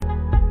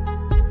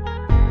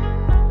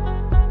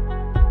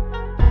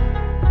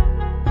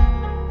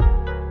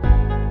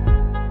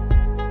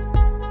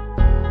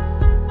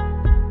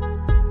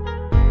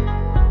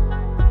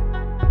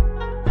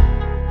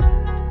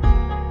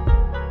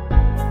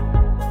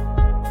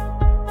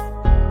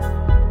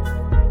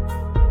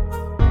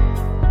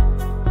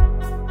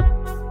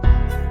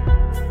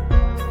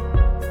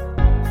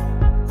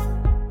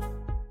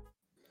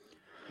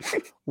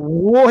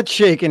What's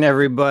shaking,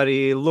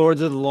 everybody? Lords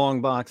of the Long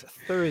Box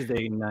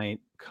Thursday night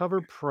cover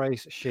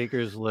price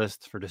shakers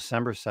list for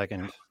December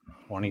 2nd,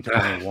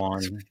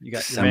 2021. You got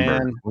your December.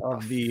 man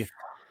of the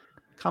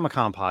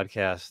Comic-Con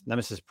podcast,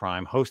 Nemesis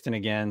Prime, hosting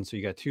again. So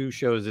you got two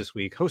shows this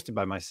week, hosted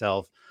by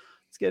myself.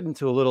 Let's get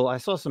into a little. I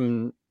saw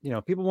some,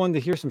 people wanted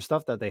to hear some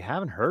stuff that they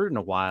haven't heard in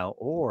a while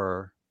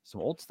or some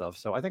old stuff.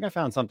 So I think I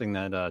found something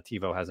that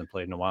TiVo hasn't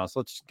played in a while.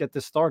 So let's get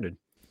this started.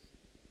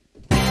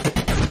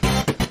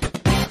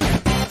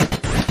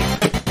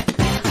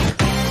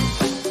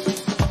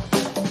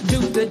 Do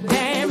the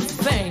damn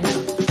thing. Do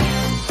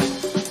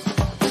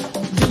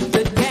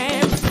the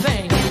damn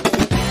thing.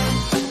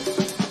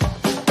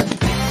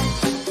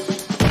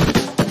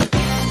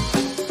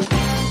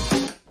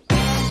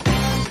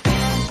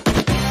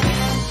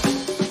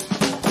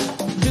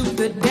 Do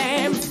the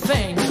damn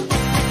thing.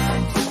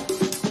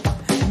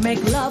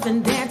 Make love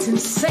and dance and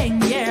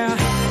sing, yeah.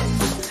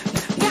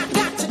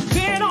 Got to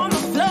get on the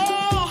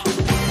floor.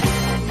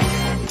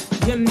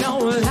 You know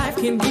life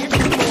can give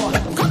you more.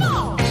 Come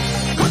on.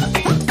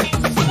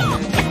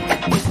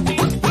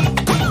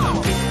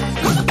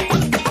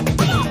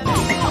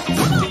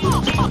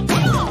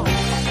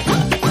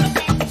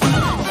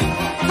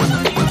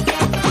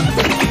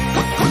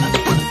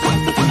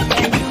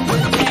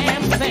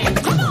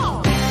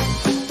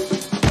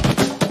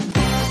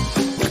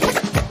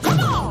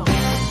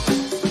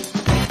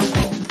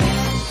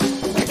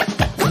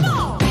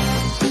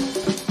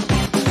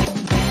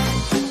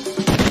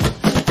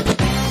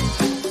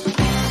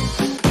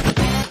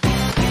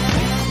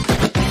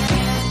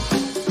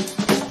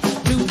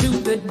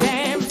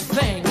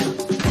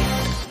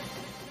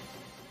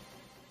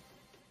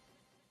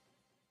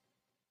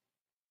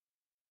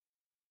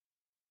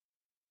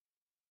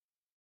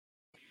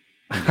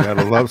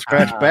 Gotta love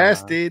Scratch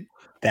Bastard.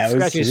 That was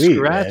Scratchy sweet,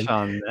 scratch man.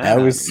 on that.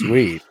 That was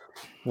sweet.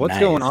 What's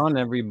Nice. going on,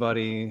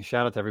 everybody?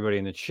 Shout out to everybody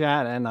in the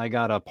chat. And I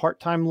got a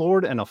part-time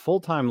Lord and a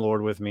full-time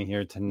Lord with me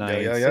here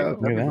tonight. Yeah. Say what's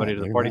up, Look at everybody that,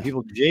 to the look at party that.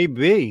 people.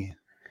 JB.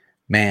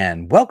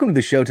 Man, welcome to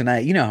the show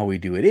tonight. You know how we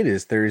do it. It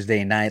is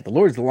Thursday night. The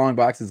Lords of the Long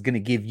Box is going to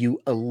give you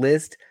a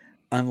list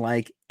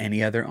unlike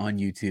any other on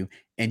YouTube.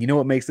 And you know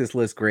what makes this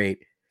list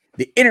great?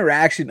 The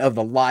interaction of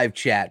the live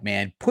chat,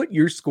 man. Put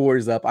your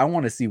scores up. I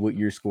want to see what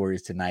your score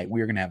is tonight.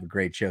 We're going to have a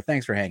great show.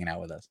 Thanks for hanging out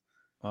with us.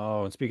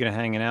 Oh, and speaking of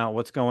hanging out,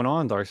 what's going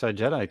on? Darkside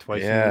Jedi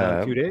twice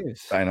Yeah. in 2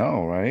 days. I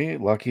know, right?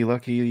 Lucky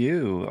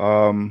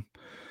you.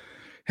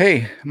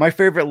 Hey, my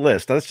favorite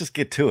list. Let's just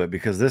get to it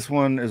because this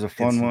one is a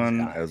fun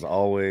one as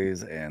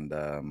always. And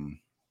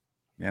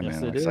Yes, man,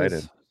 I'm it excited.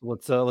 is.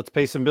 Let's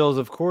pay some bills,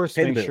 of course.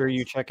 Pay the Make sure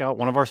you bills. check out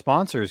one of our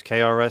sponsors,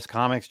 KRS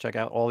Comics. Check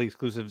out all the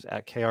exclusives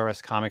at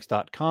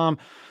krscomics.com.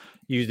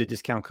 Use the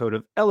discount code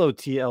of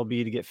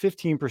LOTLB to get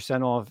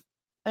 15% off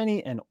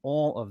any and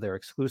all of their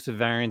exclusive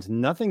variants.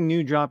 Nothing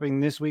new dropping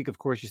this week. Of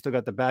course, you still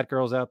got the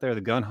Batgirls out there, the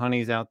Gun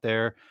Honeys out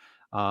there.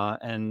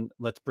 And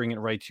let's bring it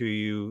right to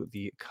you.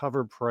 The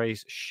cover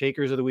price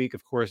shakers of the week.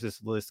 Of course,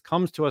 this list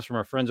comes to us from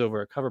our friends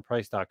over at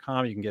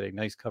coverprice.com. You can get a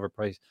nice cover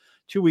price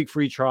 2-week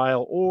free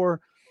trial or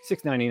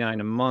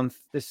 $6.99 a month.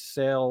 This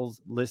sales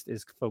list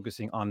is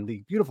focusing on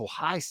the beautiful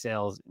high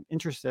sales and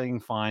interesting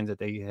finds that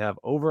they have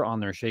over on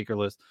their shaker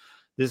list.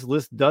 This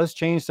list does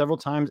change several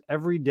times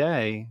every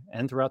day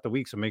and throughout the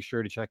week, so make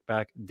sure to check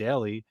back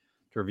daily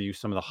to review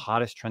some of the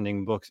hottest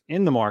trending books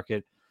in the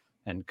market.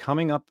 And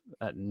coming up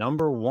at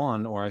number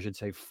one, or I should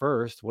say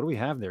first, what do we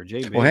have there,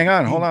 JB? Well, hang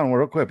on, hold on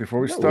real quick.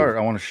 Before we No. start,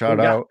 I want to shout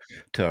we got? out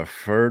to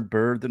Ferd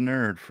Bird the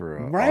Nerd for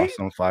an Right?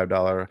 awesome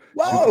 $5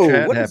 Whoa, super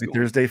chat. what is Happy going-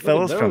 Thursday, Look at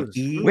fellas, from those.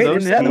 E. Wait,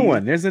 those another things.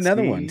 one. There's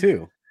another one,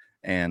 too.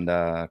 And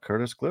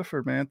Curtis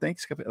Clifford, man.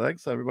 Thanks,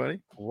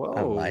 everybody. Whoa.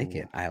 I like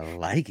it. I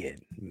like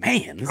it.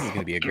 Man, this is going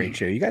to be a great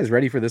show. You guys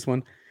ready for this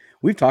one?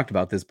 We've talked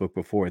about this book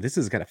before. This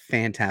has got a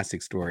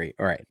fantastic story.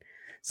 All right.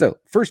 So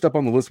first up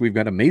on the list, we've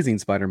got Amazing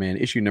Spider-Man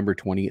issue number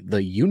 20, The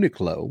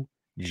Uniqlo,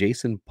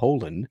 Jason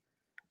Poland,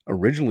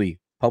 originally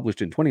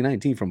published in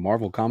 2019 from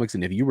Marvel Comics.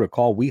 And if you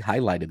recall, we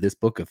highlighted this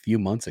book a few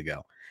months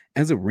ago.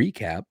 As a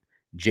recap,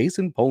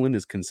 Jason Poland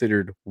is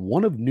considered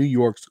one of New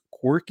York's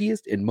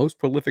quirkiest and most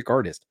prolific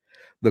artists.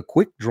 The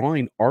quick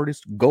drawing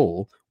artist's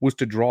goal was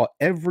to draw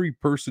every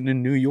person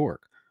in New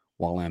York.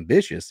 While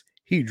ambitious,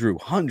 he drew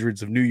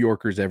hundreds of New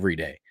Yorkers every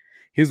day.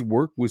 His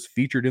work was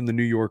featured in The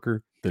New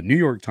Yorker, The New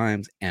York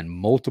Times, and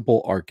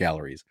multiple art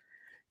galleries.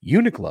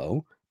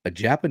 Uniqlo, a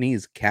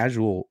Japanese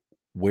casual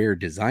wear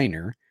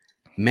designer,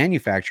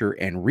 manufacturer,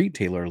 and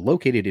retailer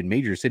located in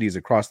major cities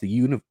across the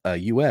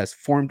U.S.,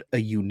 formed a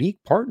unique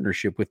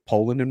partnership with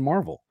Poland and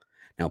Marvel.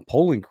 Now,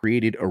 Poland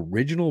created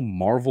original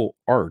Marvel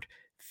art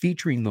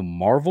featuring the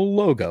Marvel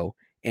logo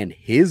and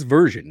his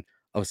version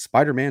of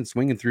Spider-Man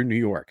swinging through New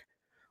York.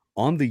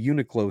 On the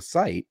Uniqlo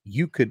site,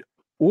 you could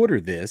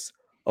order this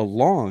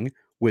along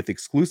with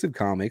exclusive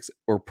comics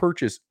or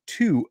purchase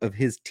 2 of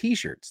his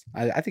t-shirts.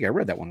 I think I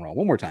read that one wrong.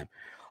 One more time.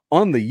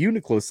 On the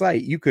Uniqlo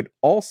site, you could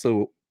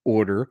also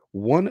order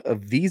one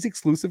of these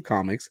exclusive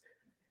comics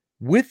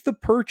with the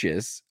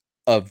purchase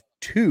of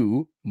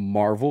 2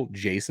 Marvel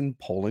Jason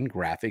Poland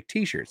graphic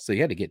t-shirts. So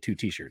you had to get 2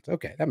 t-shirts.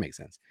 Okay, that makes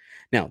sense.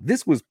 Now,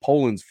 this was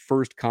Poland's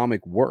first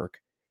comic work.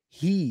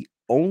 He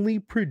only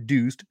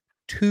produced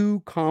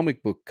 2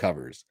 comic book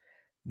covers.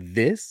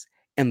 This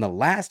and the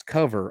last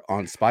cover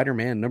on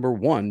Spider-Man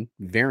 #1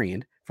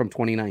 variant from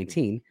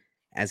 2019,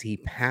 as he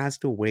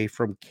passed away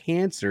from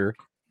cancer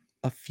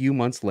a few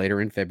months later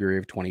in February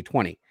of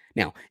 2020.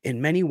 Now, in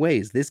many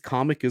ways, this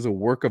comic is a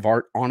work of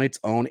art on its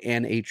own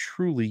and a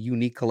truly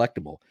unique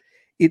collectible.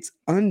 It's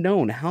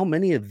unknown how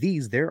many of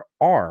these there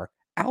are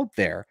out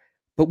there,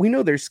 but we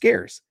know they're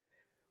scarce.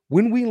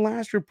 When we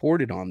last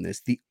reported on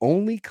this, the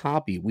only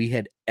copy we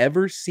had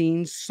ever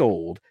seen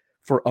sold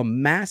for a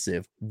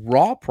massive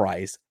raw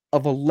price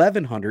of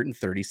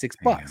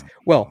 $1,136.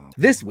 Well,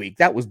 this week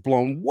that was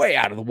blown way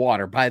out of the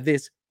water by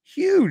this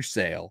huge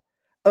sale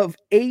of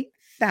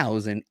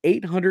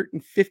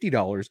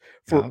 $8,850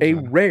 for a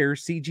rare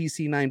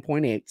CGC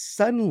 9.8.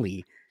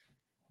 Suddenly,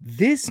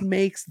 this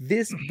makes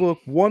this book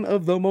one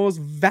of the most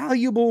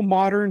valuable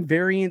modern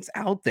variants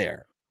out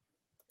there.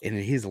 And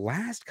his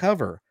last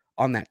cover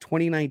on that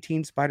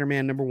 2019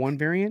 Spider-Man #1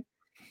 variant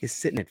is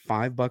sitting at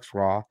 $5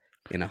 raw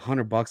and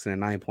 $100 in a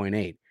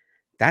 9.8.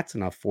 That's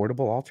an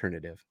affordable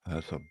alternative.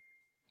 That's a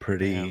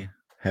pretty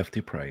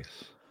hefty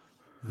price.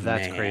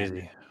 That's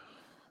crazy.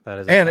 That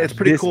is, and it's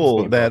pretty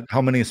cool that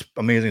how many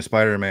Amazing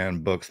Spider-Man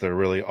books there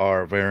really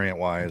are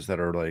variant-wise that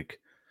are like,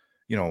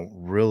 you know,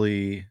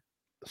 really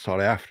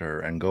sought after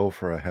and go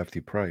for a hefty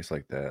price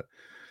like that.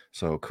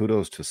 So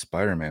kudos to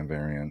Spider-Man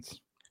variants.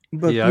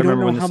 But yeah, I don't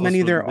know how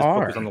many there are.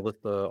 Book was on the list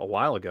a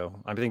while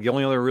ago. I think the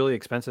only other really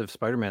expensive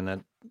Spider-Man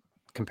that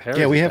compares.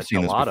 Yeah, we have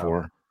seen this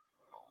before.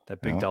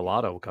 That big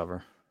Delato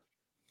cover.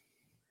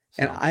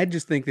 So. And I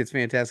just think it's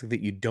fantastic that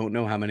you don't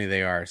know how many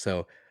they are.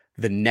 So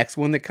the next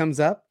one that comes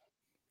up,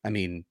 I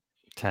mean,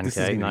 10K, this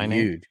is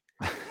huge.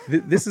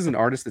 This is an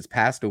artist that's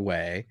passed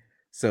away.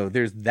 So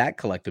there's that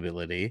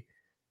collectability.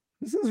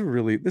 This is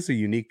a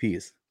unique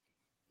piece.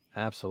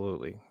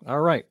 Absolutely.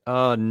 All right.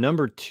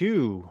 Number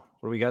 2.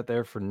 What do we got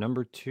there for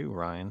number 2,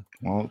 Ryan?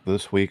 Well,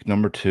 this week,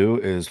 number 2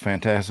 is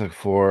Fantastic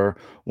Four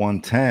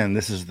 110.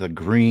 This is the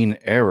Green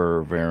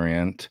Error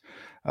variant,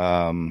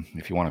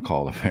 if you want to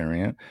call it a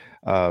variant.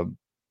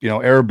 You know,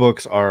 error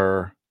books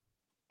are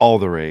all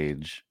the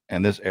rage,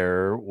 and this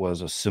error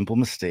was a simple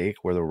mistake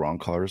where the wrong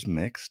colors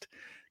mixed,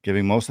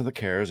 giving most of the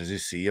characters, as you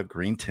see, a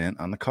green tint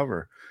on the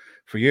cover.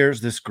 For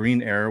years, this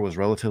green error was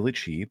relatively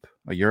cheap.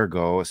 A year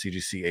ago, a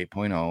CGC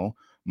 8.0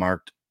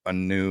 marked a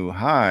new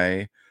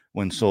high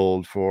when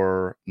sold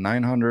for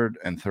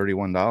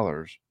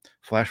 $931.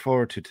 Flash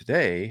forward to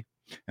today,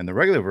 and the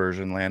regular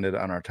version landed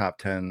on our top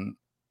 10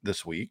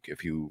 this week.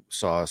 If you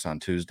saw us on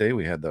Tuesday,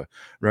 we had the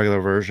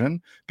regular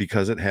version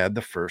because it had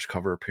the first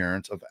cover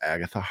appearance of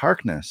Agatha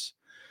Harkness.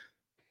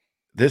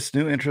 This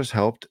new interest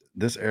helped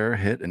this error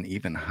hit an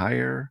even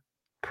higher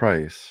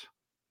price.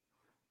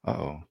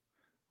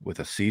 With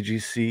a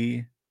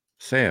CGC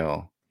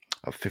sale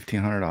of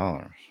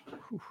 $1,500.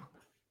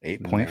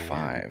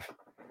 8.5.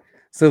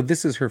 So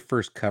this is her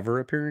first cover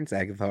appearance,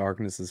 Agatha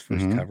Harkness's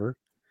first cover.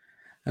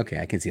 Okay,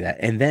 I can see that.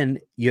 And then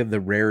you have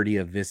the rarity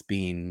of this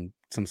being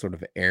some sort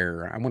of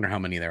error. I wonder how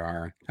many there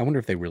are. I wonder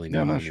if they really know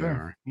how many there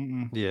are.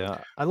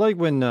 Yeah, I like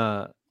when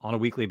on a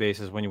weekly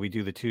basis when we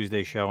do the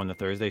Tuesday show and the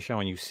Thursday show,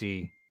 and you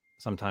see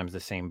sometimes the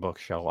same book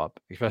show up,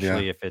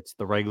 especially if it's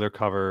the regular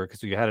cover,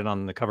 because you had it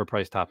on the cover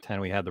price top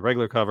 10. We had the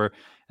regular cover,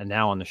 and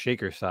now on the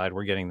Shaker side,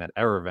 we're getting that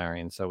error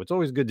variant. So it's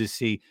always good to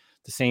see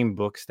the same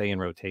book stay in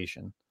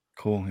rotation.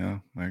 Cool. Yeah,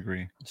 I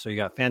agree. So you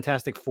got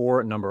Fantastic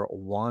Four number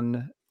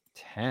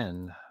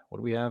 110. What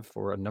do we have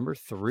for a number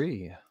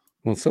 3?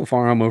 Well, so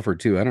far I'm over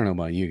 2. I don't know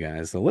about you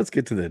guys. So let's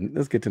get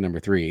to number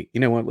 3. You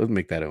know what? Let's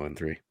make that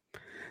 0-3.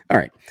 All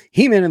right.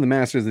 He-Man and the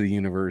Masters of the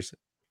Universe,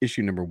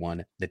 issue number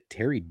 1, the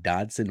Terry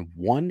Dodson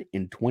 1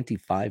 in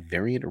 25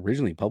 variant,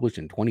 originally published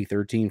in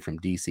 2013 from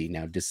DC.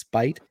 Now,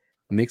 despite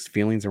mixed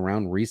feelings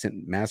around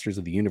recent Masters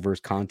of the Universe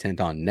content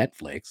on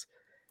Netflix,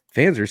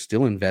 fans are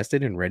still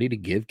invested and ready to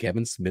give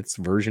Kevin Smith's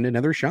version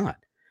another shot.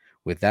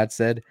 With that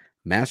said,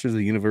 Masters of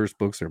the Universe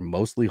books are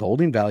mostly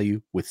holding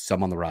value, with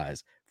some on the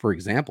rise. For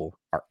example,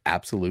 our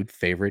absolute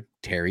favorite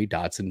Terry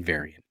Dodson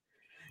variant.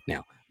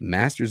 Now,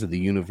 Masters of the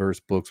Universe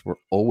books were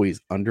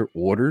always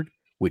under-ordered,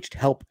 which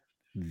helped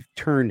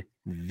turn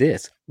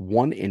this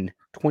 1 in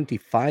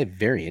 25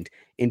 variant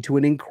into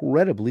an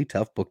incredibly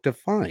tough book to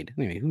find.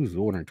 I mean, who's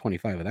ordering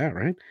 25 of that,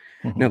 right?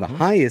 Now, the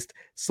highest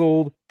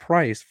sold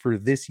price for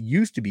this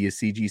used to be a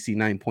CGC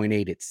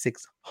 9.8 at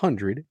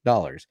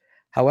 $600.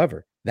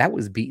 However, that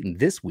was beaten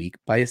this week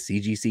by a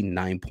CGC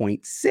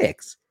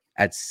 9.6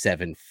 at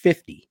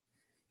 $750.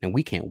 And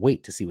we can't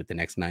wait to see what the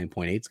next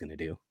 9.8 is going to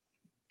do.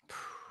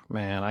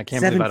 Man, I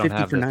can't believe I don't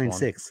have for this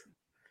 9.6.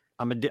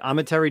 I'm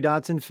a Terry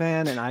Dodson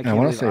fan, and I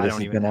want to say this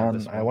has been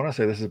on. I want to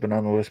say this has been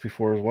on the list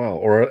before as well,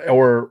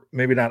 or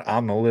maybe not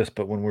on the list,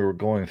 but when we were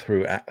going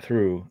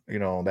through you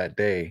know, that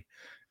day,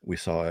 we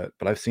saw it.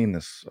 But I've seen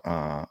this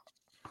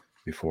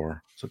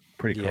before. It's a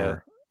pretty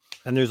cover.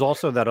 And there's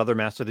also that other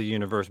Master of the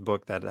Universe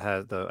book that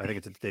has I think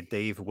it's the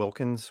Dave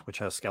Wilkins, which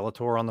has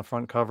Skeletor on the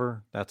front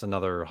cover. That's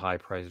another high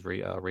price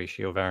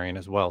ratio variant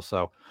as well.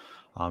 So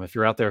if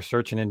you're out there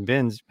searching in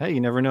bins, hey,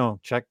 you never know.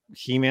 Check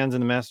He-Man's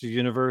in the Master of the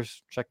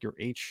Universe. Check your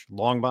H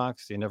long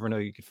box. You never know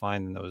you could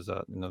find in those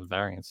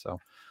variants.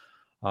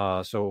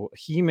 So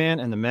He-Man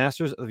and the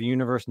Masters of the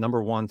Universe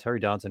 #1, Terry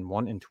Dodson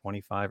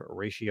 1-in-25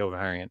 ratio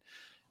variant.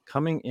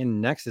 Coming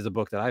in next is a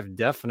book that I've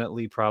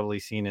definitely probably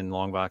seen in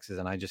long boxes,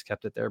 and I just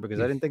kept it there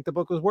because I didn't think the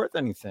book was worth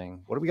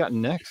anything. What do we got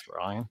next,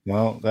 Ryan?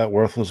 Well, that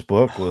worthless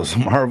book was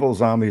Marvel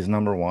Zombies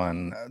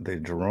 #1, the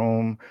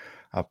Jerome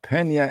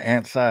Pena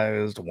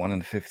ant-sized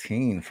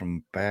 1-in-15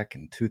 from back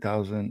in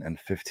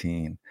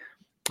 2015.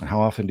 And how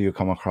often do you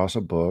come across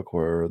a book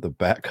where the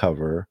back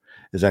cover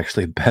is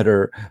actually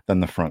better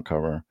than the front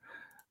cover?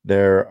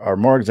 There are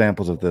more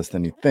examples of this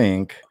than you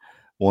think.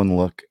 One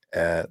look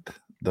at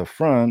the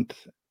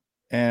front,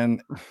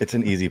 and it's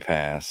an easy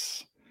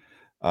pass.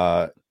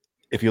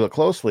 If you look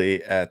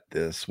closely at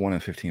this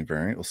 1-in-15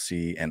 variant, you'll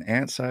see an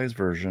ant-sized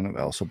version of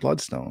Elsa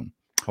Bloodstone.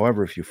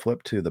 However, if you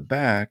flip to the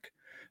back,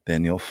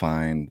 then you'll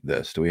find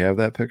this. Do we have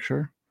that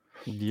picture?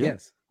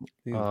 Yes.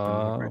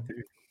 Right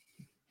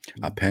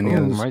there.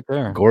 Pena's right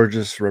there.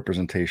 Gorgeous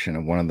representation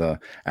of one of the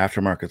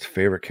aftermarket's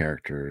favorite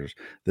characters.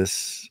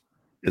 This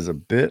is a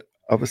bit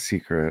of a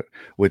secret,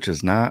 which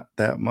is not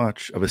that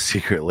much of a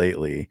secret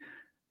lately.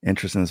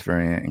 Interest in this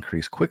variant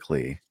increased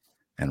quickly,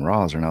 and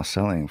raws are now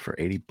selling for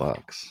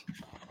 $80.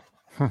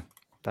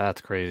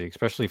 That's crazy,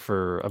 especially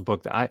for a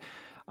book that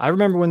I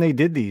remember when they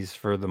did these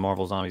for the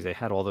Marvel Zombies. They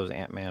had all those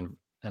Ant-Man,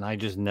 and I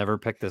just never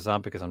picked this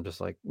up because I'm just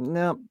like,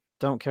 nope,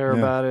 don't care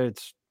about it.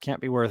 It's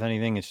can't be worth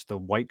anything. It's just a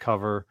white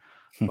cover.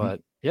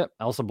 But yep,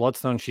 Elsa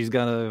Bloodstone, she's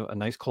got a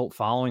nice cult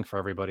following for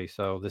everybody.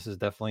 So this is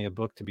definitely a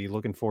book to be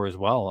looking for as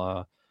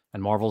well.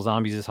 And Marvel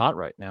Zombies is hot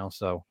right now,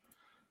 so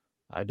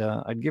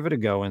I'd give it a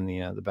go in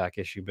the back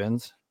issue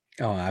bins.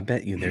 Oh, I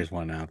bet you there's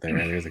one out there.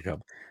 There's a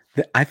couple.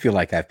 I feel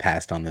like I've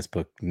passed on this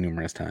book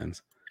numerous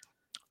times.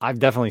 I've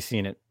definitely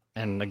seen it,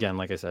 and again,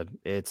 like I said,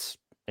 it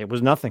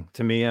was nothing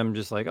to me. I'm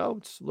just like, oh,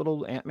 it's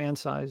little Ant-Man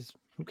size.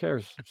 Who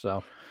cares?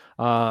 So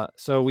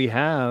we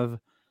have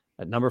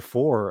at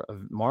 #4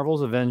 of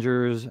Marvel's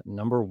Avengers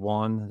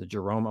 #1, the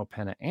Jerome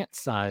Opena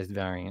ant-sized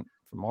variant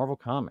from Marvel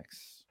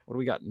Comics. What do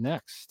we got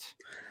next?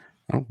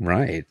 All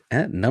right.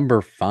 At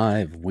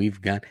 #5,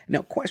 we've got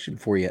now question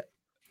for you.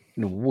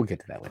 No, we'll get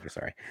to that later.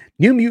 Sorry.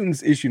 New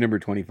Mutants issue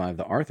 #25,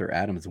 the Arthur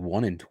Adams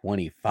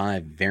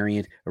 1-in-25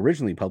 variant,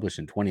 originally published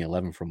in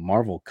 2011 from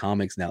Marvel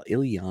Comics. Now,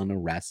 Ilyana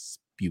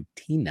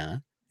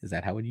Rasputina, is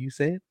that how would you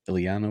say it?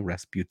 Ilyana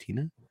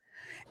Rasputina,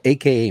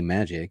 aka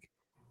Magic,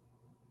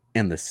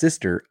 and the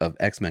sister of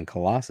X-Men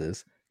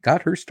Colossus,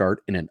 got her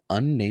start in an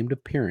unnamed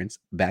appearance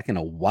back in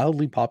a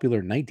wildly popular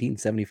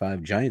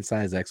 1975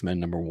 giant-size X-Men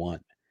 #1.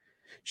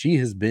 She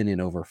has been in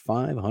over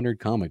 500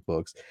 comic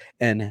books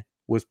and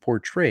was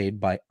portrayed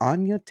by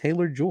Anya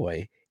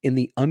Taylor-Joy in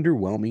the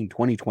underwhelming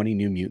 2020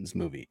 New Mutants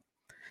movie.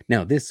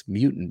 Now, this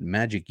mutant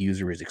magic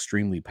user is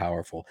extremely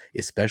powerful,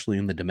 especially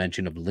in the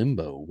dimension of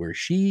Limbo, where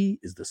she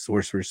is the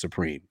Sorcerer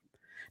Supreme.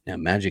 Now,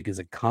 Magic is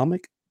a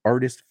comic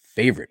artist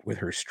favorite with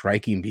her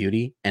striking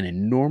beauty and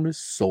enormous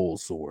soul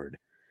sword.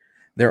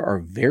 There are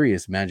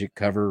various Magic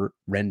cover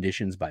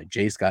renditions by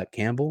J. Scott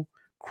Campbell,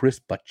 Chris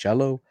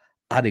Bachalo,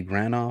 Adi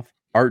Granoff,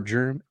 Art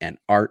Germ, and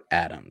Art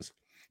Adams.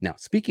 Now,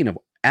 speaking of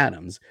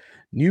Adams,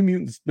 New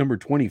Mutants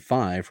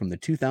 #25 from the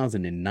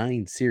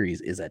 2009 series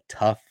is a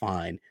tough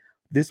find.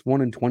 This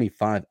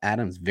 1-in-25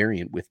 Adams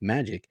variant with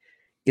Magic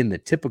in the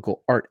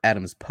typical Art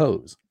Adams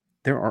pose.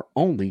 There are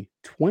only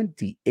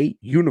 28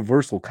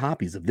 universal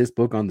copies of this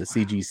book on the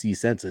CGC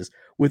census,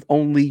 with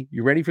only,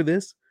 you ready for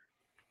this?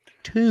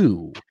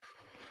 Two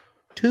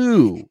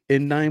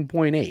in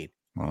 9.8.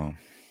 Wow.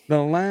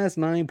 The last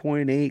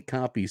 9.8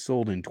 copies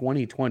sold in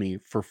 2020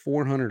 for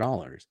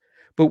 $400.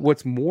 But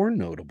what's more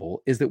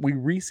notable is that we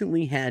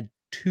recently had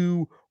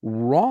 2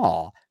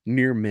 raw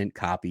near mint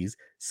copies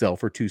sell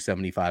for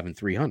 $275 and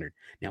 $300.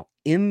 Now,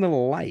 in the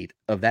light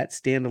of that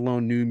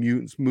standalone New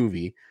Mutants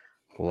movie,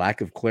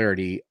 lack of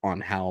clarity on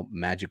how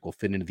Magic will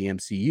fit into the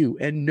MCU,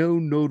 and no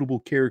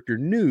notable character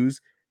news,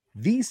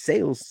 these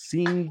sales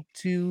seem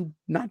to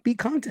not be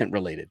content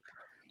related.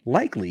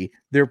 Likely,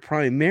 they're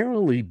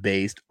primarily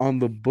based on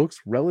the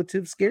book's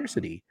relative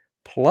scarcity.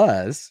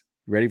 Plus,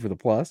 ready for the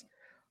plus,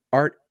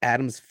 Art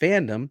Adams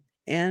fandom,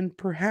 and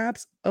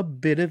perhaps a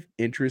bit of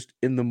interest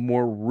in the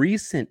more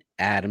recent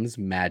Adams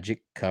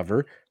Magic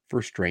cover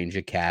for Strange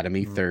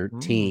Academy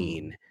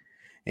 13.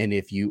 And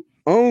if you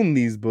own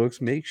these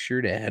books, make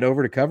sure to head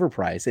over to Cover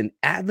Price and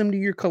add them to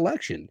your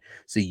collection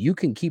so you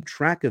can keep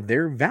track of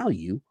their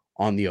value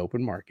on the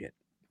open market.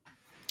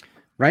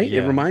 Right?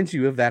 Yeah. It reminds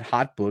you of that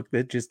hot book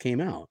that just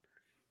came out.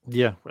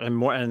 Yeah,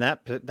 and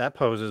that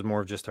pose is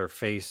more of just her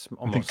face.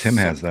 Almost, I think Tim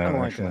has that, kinda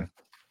like actually.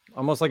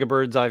 almost like a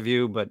bird's eye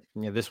view, but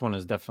this one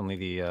is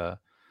definitely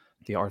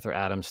the Arthur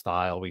Adams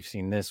style. We've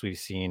seen this. We've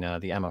seen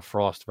the Emma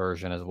Frost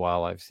version as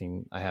well.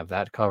 I have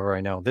that cover.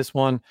 I know this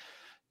one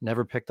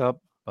never picked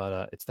up,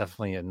 but it's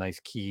definitely a nice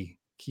key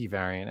key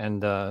variant.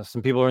 And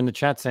some people are in the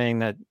chat saying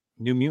that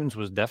New Mutants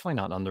was definitely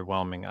not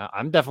underwhelming.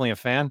 I'm definitely a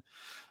fan.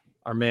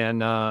 Our man,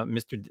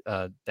 Mr.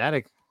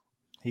 Dadik,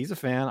 he's a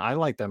fan. I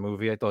like that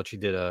movie. I thought she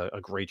did a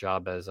great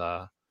job as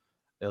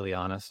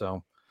Ileana.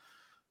 So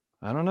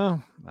I don't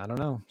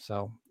know.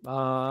 So,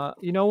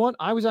 you know what?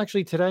 I was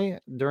actually today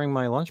during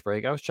my lunch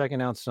break, I was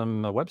checking out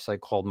some website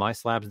called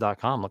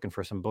myslabs.com looking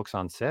for some books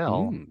on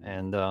sale.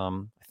 And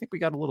I think we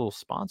got a little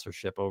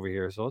sponsorship over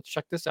here. So let's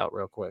check this out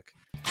real quick.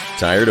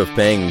 Tired of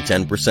paying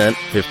 10%,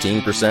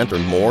 15%, or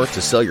more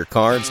to sell your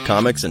cards,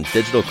 comics, and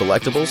digital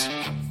collectibles?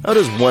 How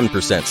does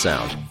 1%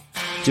 sound?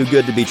 Too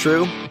good to be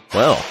true?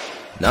 Well,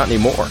 not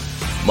anymore.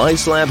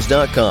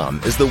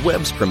 MySlabs.com is the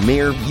web's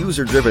premier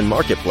user-driven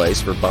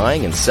marketplace for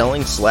buying and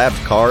selling slabbed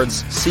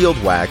cards,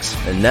 sealed wax,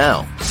 and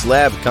now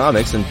slabbed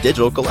comics and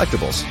digital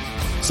collectibles.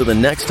 So the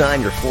next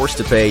time you're forced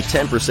to pay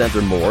 10%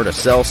 or more to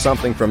sell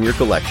something from your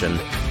collection,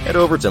 head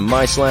over to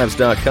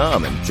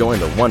MySlabs.com and join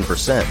the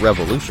 1%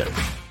 revolution.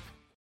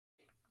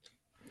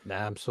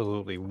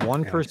 Absolutely.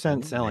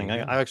 1% selling.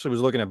 I actually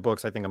was looking at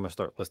books. I think I'm going to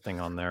start listing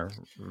on there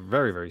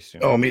very, very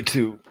soon. Oh, me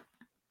too.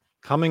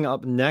 Coming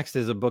up next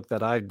is a book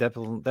that I've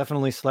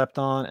definitely slept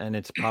on, and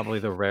it's probably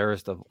the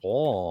rarest of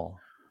all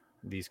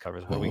these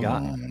covers. What do we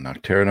got?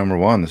 Noctera number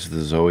 1. This is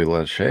the Zoe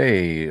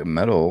Lachey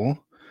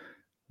Metal,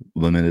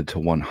 limited to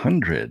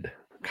 100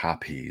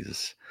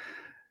 copies.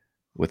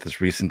 With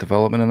this recent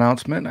development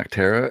announcement,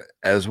 Noctera,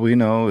 as we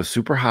know, is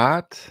super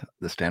hot.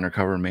 The standard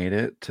cover made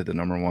it to the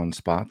number 1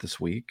 spot this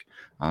week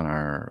on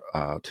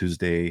our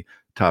Tuesday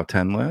top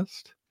 10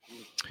 list.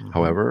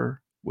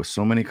 However, with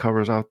so many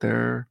covers out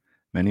there,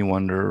 many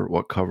wonder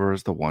what cover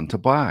is the one to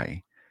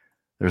buy.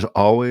 There's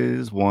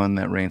always one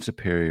that reigns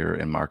superior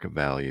in market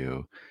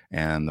value,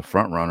 and the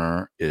front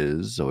runner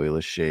is Zoe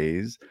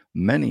Lachey's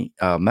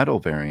metal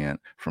variant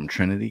from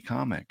Trinity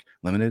Comic,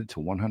 limited to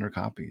 100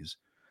 copies.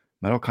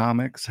 Metal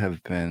comics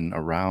have been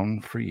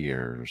around for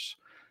years,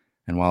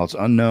 and while it's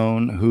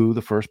unknown who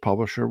the first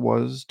publisher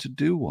was to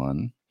do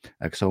one,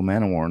 Exo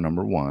Manowar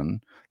number 1,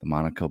 the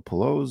Monica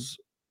Pelosi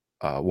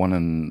 1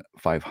 in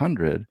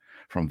 500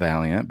 from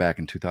Valiant back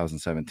in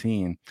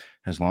 2017,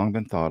 has long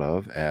been thought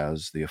of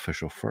as the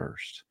official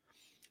first.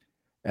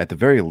 At the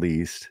very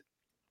least,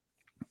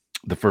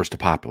 the first to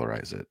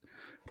popularize it.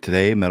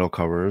 Today, metal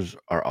covers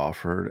are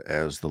offered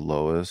as the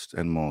lowest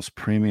and most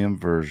premium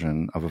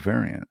version of a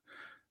variant.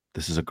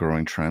 This is a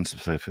growing trend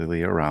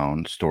specifically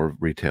around store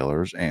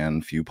retailers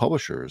and few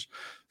publishers.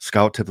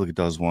 Scout typically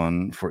does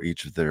one for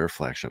each of their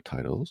flagship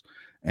titles,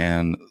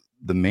 and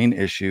the main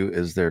issue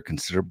is their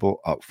considerable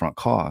upfront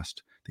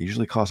cost. They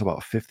usually cost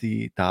about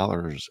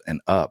 $50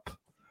 and up,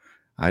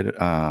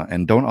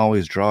 and don't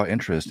always draw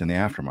interest in the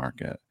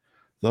aftermarket.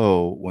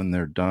 Though when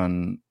they're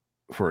done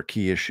for a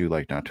key issue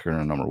like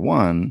Noctera number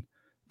 1,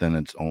 then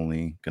it's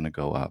only going to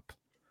go up.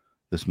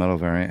 This metal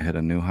variant hit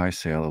a new high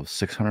sale of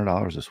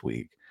 $600 this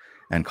week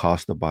and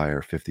cost the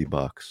buyer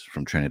 $50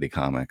 from Trinity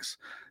Comics.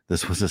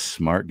 This was a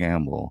smart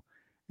gamble,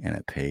 and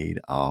it paid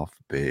off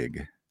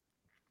big.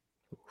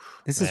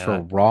 This is for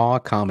a raw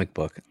comic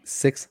book.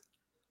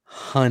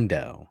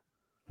 $600.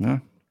 Yeah.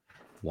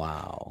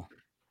 Wow.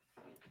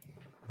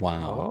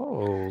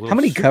 Oh, How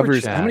many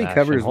covers? How many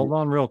covers? Hold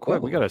on real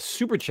quick. We got a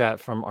super chat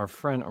from our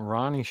friend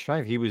Ronnie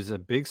Strife. He was a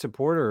big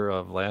supporter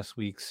of last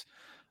week's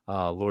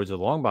Lords of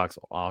the Longbox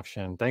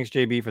auction. Thanks,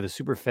 JB, for the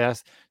super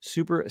fast,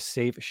 super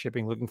safe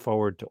shipping. Looking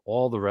forward to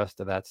all the rest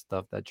of that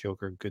stuff, that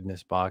Joker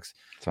goodness box.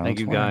 Thank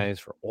you guys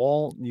for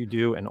all you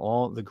do and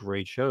all the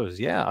great shows.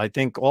 Yeah, I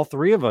think all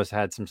three of us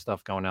had some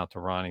stuff going out to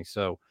Ronnie.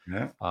 So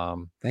yeah,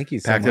 thank you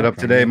so packed much, it up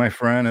today, my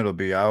friend. It'll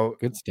be out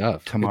good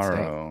stuff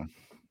tomorrow.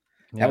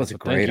 That was a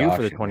great thank you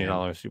auction, for the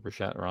 $20 super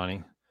chat,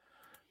 Ronnie.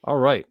 All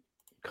right.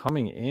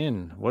 Coming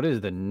in, what is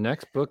the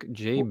next book,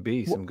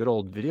 JB? Some good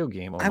old video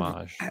game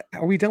homage.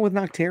 Are we done with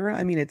Noctera?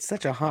 I mean, it's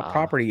such a hot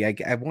property.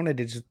 I wanted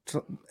to just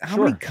how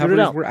Sure, many shoot it covers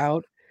out. were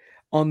out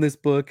on this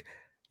book,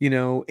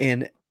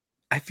 and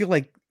I feel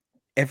like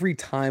every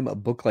time a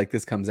book like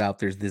this comes out,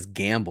 there's this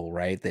gamble,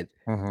 right? That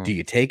do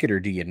you take it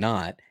or do you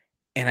not?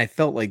 And I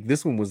felt like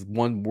this one was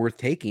one worth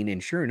taking,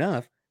 and sure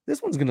enough,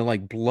 this one's gonna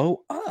like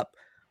blow up.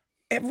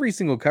 Every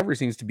single cover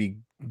seems to be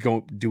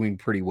doing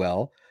pretty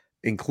well,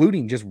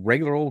 including just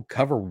regular old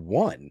cover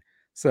 1.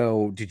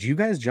 So did you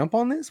guys jump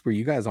on this? Were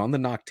you guys on the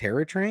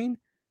Noctera train?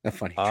 A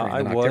funny train.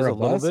 I the was Noctera a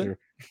little bus, bit. or-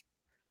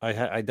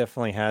 I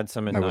definitely had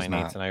some in I was 9/8,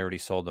 not. and I already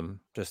sold them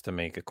just to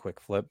make a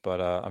quick flip.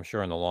 But I'm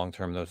sure in the long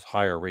term, those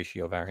higher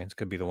ratio variants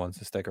could be the ones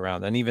to stick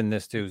around. And even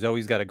this too.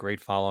 Zoe's got a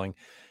great following.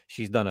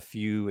 She's done a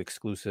few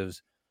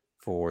exclusives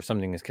for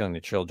Something Is Killing the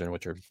Children,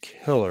 which are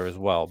killer as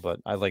well. But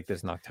I like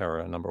this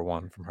Noctera number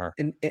 1 from her.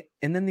 And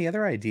then the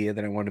other idea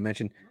that I wanted to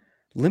mention,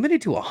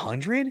 limited to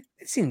 100.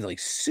 It seems like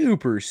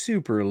super,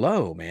 super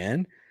low,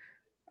 man.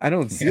 I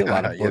don't see a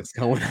lot of books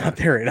going out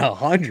there at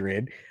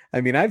 100.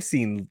 I mean, I've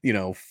seen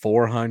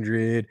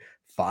 400,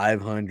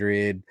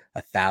 500,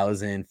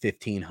 1,000,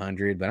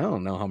 1,500, but I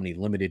don't know how many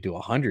limited to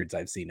 100s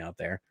I've seen out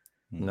there.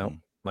 No,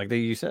 like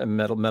you said,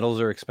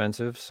 metals are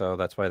expensive, so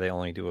that's why they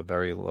only do a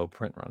very low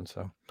print run.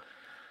 So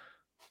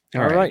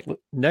All right.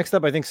 Next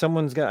up, I think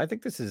I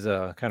think this is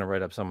kind of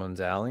right up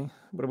someone's alley.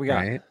 What do we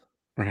got? Right.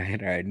 All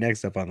right.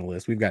 Next up on the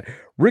list, we've got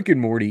Rick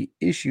and Morty,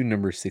 issue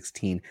number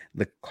 16,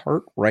 the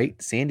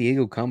Cartwright San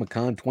Diego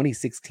Comic-Con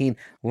 2016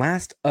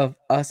 Last of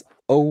Us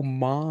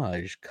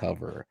homage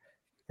cover.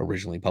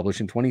 Originally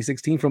published in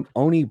 2016 from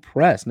Oni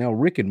Press. Now,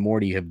 Rick and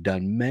Morty have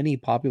done many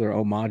popular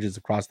homages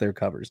across their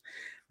covers.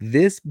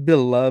 This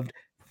beloved,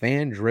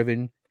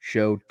 fan-driven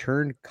show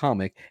turned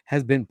comic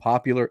has been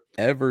popular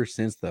ever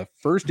since the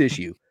first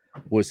issue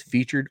was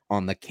featured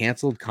on the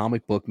canceled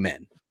Comic Book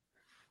Men.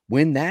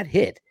 When that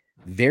hit,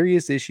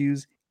 various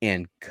issues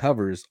and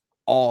covers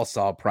all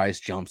saw price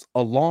jumps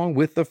along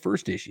with the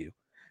first issue.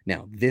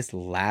 Now, this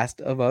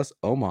Last of Us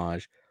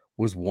homage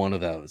was one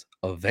of those.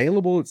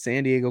 Available at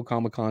San Diego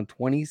Comic-Con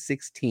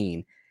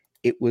 2016,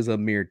 it was a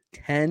mere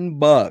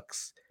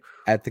 $10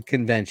 at the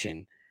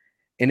convention.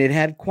 And it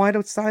had quite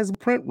a sizable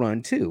print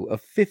run, too,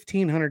 of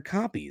 1,500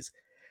 copies.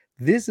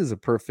 This is a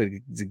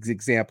perfect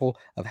example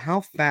of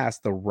how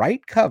fast the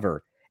right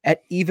cover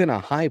at even a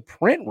high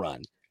print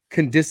run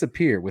can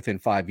disappear within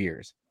 5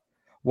 years.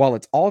 While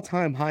its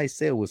all-time high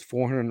sale was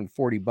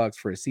 $440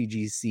 for a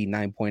CGC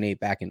 9.8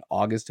 back in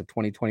August of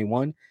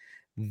 2021,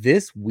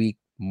 this week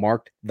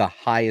marked the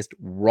highest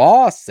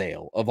raw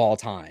sale of all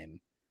time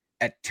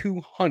at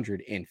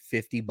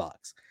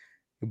 $250.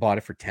 We bought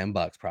it for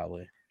 $10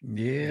 probably.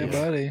 Yeah,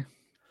 buddy.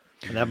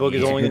 And that book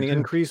is only going to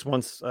increase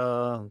once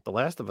The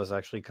Last of Us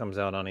actually comes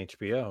out on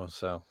HBO.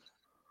 So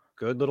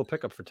good little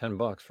pickup for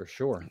 $10 for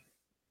sure.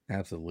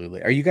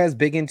 Absolutely. Are you guys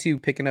big into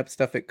picking up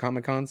stuff at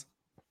Comic Cons?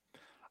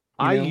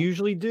 I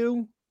usually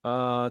do.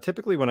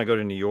 Typically when I go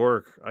to New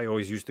York, I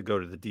always used to go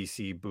to the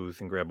DC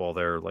booth and grab all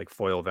their like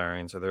foil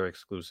variants or their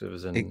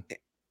exclusives. And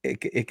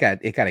it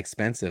got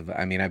expensive.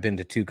 I mean, I've been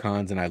to 2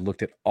 cons and I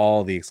looked at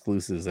all the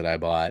exclusives that I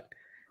bought,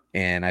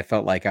 and I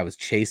felt like I was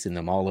chasing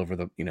them all over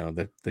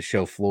the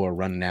show floor,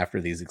 running after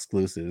these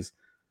exclusives.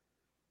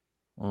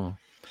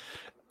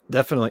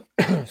 Definitely.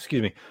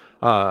 Excuse me.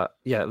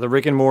 Yeah, the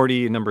Rick and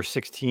Morty number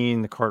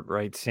 16, the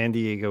Cartwright San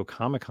Diego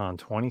Comic-Con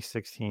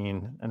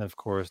 2016, and of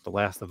course the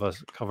Last of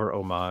Us cover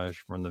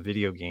homage from the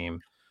video game.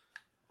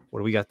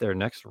 What do we got there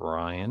next,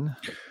 Ryan?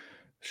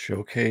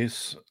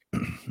 Showcase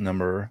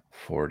number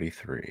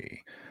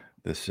 43.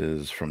 This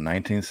is from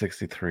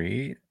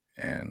 1963,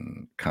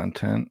 and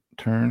content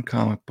turned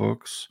comic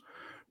books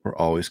were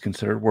always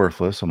considered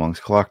worthless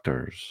amongst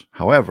collectors.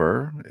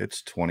 However,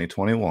 it's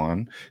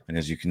 2021, and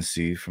as you can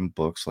see from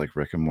books like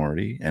Rick and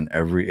Morty and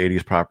every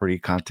 80s property,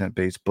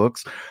 content-based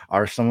books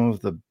are some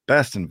of the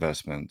best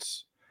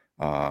investments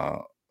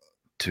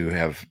to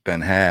have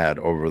been had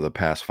over the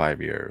past 5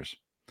 years.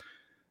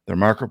 Their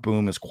market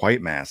boom is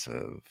quite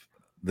massive.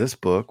 This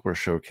book we're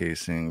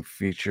showcasing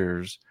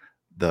features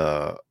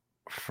the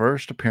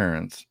first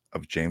appearance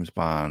of James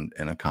Bond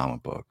in a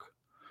comic book.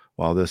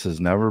 While this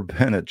has never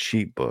been a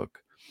cheap book,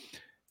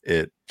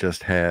 it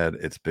just had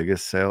its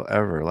biggest sale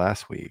ever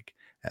last week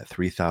at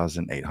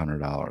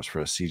 $3,800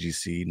 for a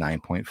CGC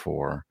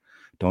 9.4.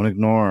 Don't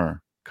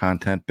ignore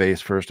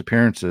content-based first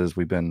appearances.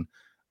 We've been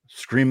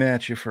screaming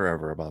at you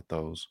forever about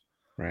those.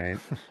 Right.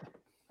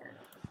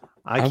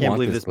 I can't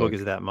believe this book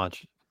is that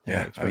much.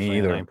 Yeah, I mean,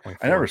 either.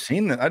 I never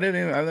seen that. I've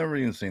never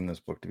even seen this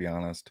book, to be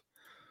honest.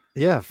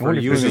 Yeah, for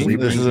you,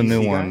 this is a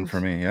new one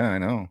for me. Yeah, I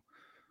know.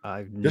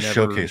 This never,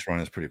 showcase run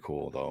is pretty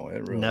cool, though.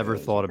 It really never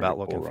thought about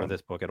looking for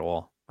this book at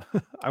all.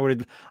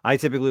 I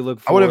typically look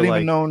for. I would have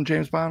even known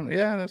James Bond.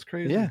 Yeah, that's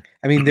crazy. Yeah,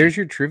 I mean, there's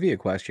your trivia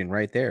question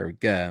right there.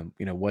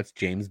 What's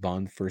James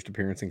Bond's first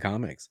appearance in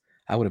comics?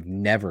 I would have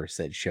never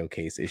said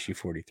Showcase issue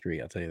 43.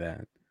 I'll tell you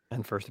that.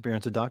 And first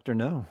appearance of Dr.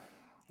 No.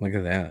 Look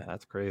at that.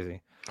 That's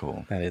crazy.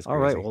 Cool. That is all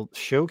crazy. right. Well,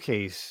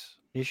 Showcase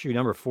issue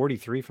number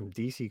 43 from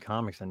DC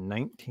Comics in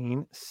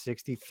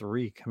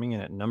 1963, coming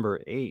in at number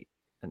 8.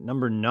 At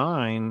number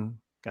 9,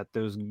 got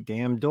those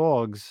damn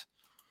dogs.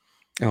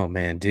 Oh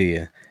man, do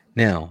you?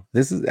 Now,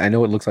 I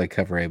know it looks like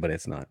cover A, but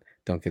it's not.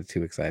 Don't get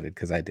too excited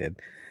because I did.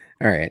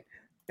 All right.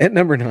 At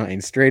number 9,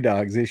 Stray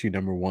Dogs issue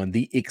number 1,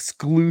 the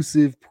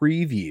exclusive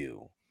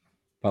preview.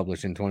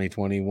 Published in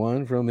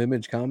 2021 from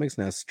Image Comics.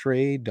 Now,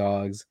 Stray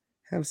Dogs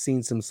have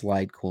seen some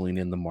slight cooling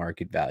in the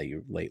market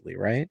value lately,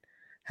 right?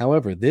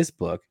 However, this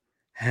book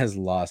has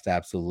lost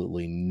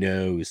absolutely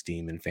no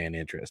steam and fan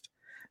interest.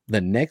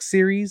 The next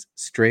series,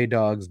 Stray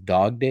Dogs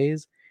Dog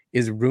Days,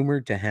 is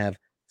rumored to have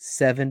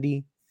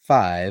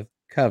 75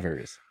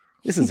 covers.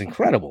 This is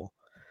incredible.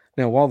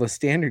 Now, while the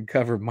standard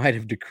cover might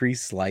have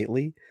decreased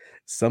slightly,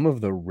 some of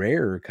the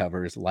rarer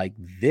covers like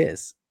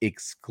this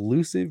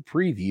exclusive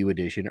preview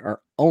edition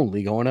are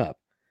only going up.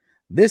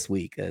 This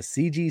week, a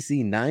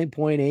CGC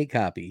 9.8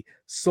 copy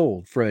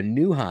sold for a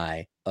new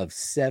high of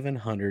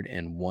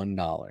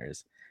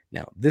 $701.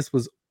 Now, this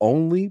was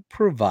only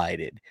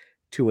provided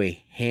to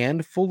a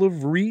handful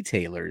of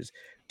retailers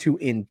to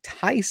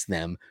entice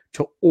them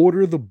to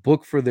order the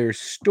book for their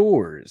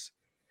stores.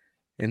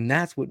 And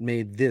that's what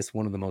made this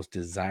one of the most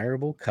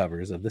desirable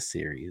covers of the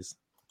series.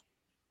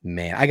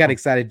 Man, I got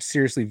excited.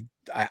 Seriously,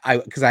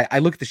 because I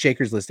look at the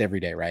Shakers list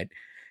every day, right?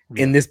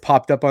 Yeah. And this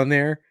popped up on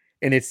there.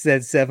 and it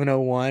said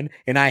 701,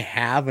 and I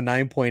have a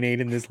 9.8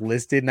 in this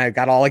listed, and I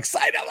got all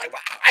excited. I'm like, wow,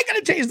 I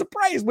gotta change the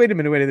price. Wait a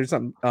minute, there's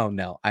something. Oh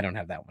no, I don't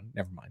have that one.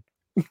 Never mind.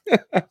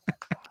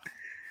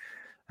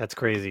 That's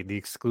crazy. The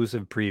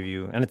exclusive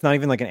preview, and it's not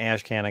even like an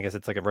ash can. I guess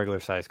it's like a regular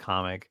size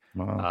comic.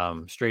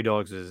 Wow. Stray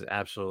Dogs is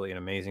absolutely an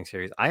amazing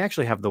series. I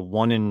actually have the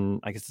 1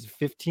 in, I guess it's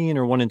 15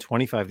 or 1 in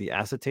 25, the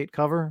acetate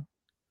cover.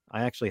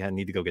 I actually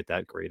need to go get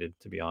that graded,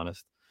 to be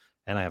honest.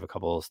 And I have a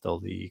couple still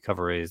the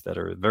cover A's that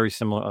are very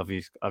similar.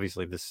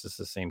 Obviously, this is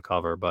the same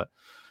cover, but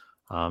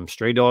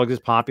Stray Dogs is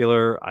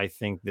popular. I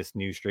think this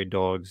new Stray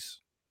Dogs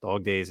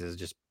Dog Days is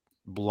just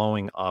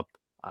blowing up.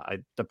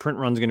 The print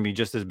run's going to be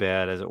just as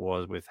bad as it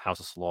was with House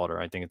of Slaughter.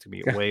 I think it's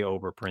going to be way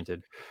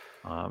overprinted.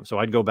 So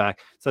I'd go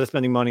back instead of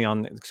spending money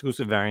on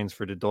exclusive variants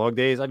for the Dog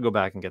Days. I'd go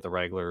back and get the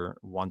regular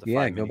 1 to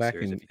 5 go back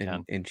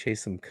miniseries and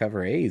chase some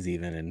cover A's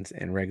even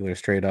and regular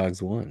Stray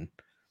Dogs 1.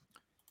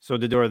 So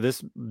Dodora,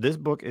 this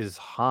book is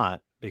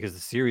hot because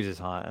the series is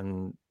hot,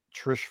 and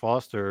Trish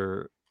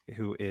Foster,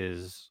 who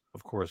is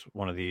of course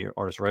one of the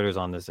artist writers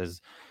on this,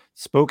 has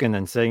spoken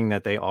and saying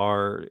that they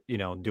are,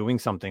 doing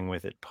something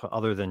with it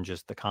other than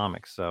just the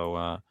comics.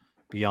 So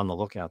be on the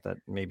lookout that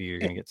maybe you're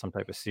going to get some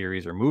type of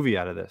series or movie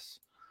out of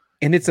this.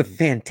 And it's a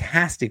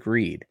fantastic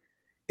read.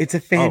 It's a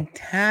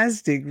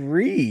fantastic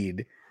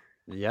read.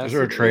 Yes. Is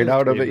there a trade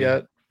out of it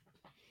yet?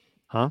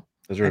 Huh?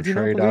 Is there a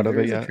trade out of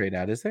it yet? Trade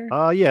out, is there?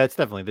 Yeah, it's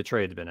definitely the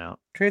trade's been out.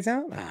 Trade's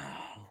out?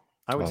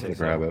 I would I'll say have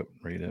to grab it,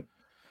 read it.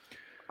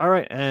 All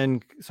right,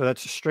 and so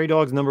that's Stray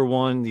Dogs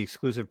 #1, the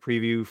exclusive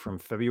preview from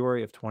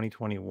February of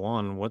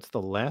 2021. What's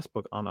the last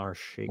book on our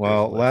Shakers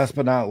list? Last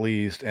but not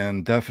least,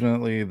 and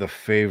definitely the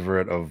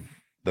favorite of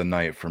the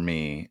night for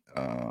me,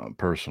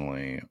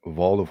 personally,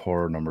 Vault of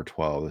Horror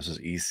 #12. This is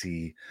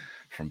EC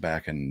from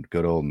back in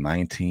good old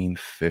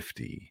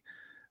 1950.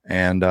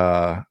 And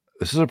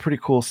this is a pretty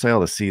cool sale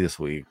to see this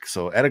week.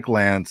 So at a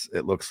glance,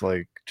 it looks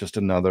like just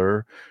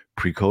another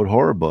pre-code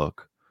horror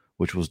book,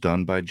 which was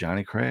done by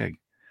Johnny Craig.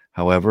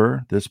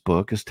 However, this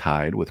book is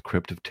tied with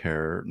Crypt of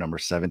Terror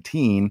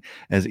 #17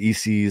 as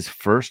EC's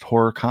first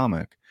horror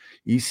comic.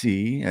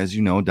 EC, as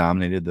you know,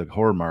 dominated the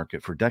horror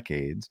market for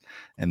decades,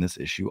 and this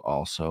issue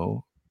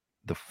also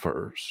the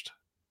first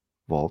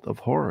Vault of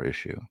Horror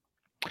issue,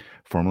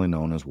 formerly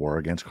known as War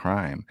Against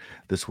Crime.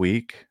 This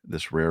week,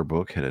 this rare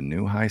book hit a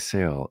new high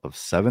sale of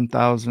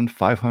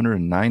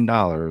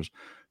 $7,509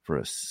 for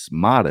a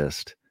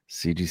modest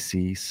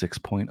CGC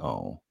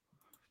 6.0.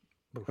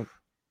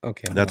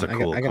 Okay, That's a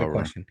cool I got cover. a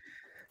question.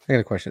 I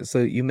got a question. So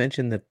you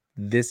mentioned that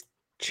this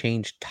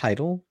changed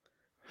title.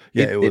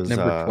 Yeah, it was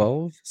number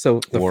 12. So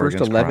the War first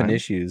Against 11 Crime.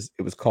 issues,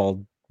 it was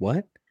called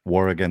what?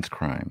 War Against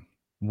Crime.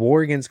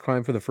 War Against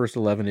Crime for the first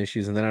 11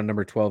 issues, and then on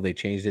number 12 they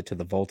changed it to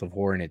the Vault of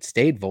Horror, and it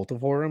stayed Vault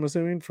of Horror, I'm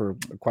assuming, for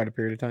quite a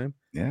period of time.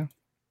 Yeah.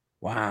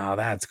 Wow,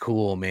 that's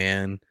cool,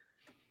 man.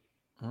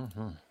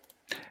 Mm-hmm.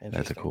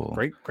 That's a cool,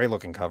 great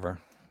looking cover.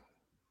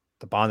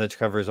 The bondage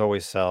covers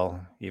always sell,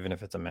 even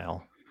if it's a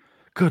male.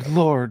 Good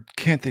Lord,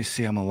 can't they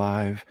see I'm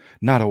alive?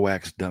 Not a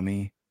wax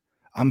dummy.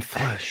 I'm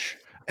flesh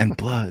and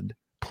blood.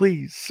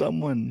 Please,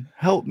 someone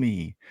help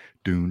me.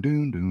 Doon,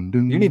 doon, doon,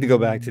 doon. You need to go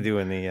back to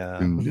doing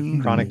the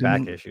chronic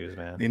back issues,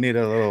 man. You need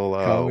a little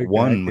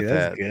one with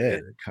that.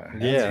 Good.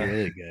 Yeah, That's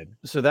really good.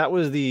 So that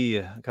was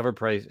the cover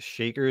price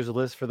Shakers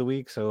list for the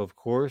week. So of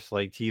course,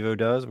 like TiVo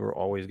does, we're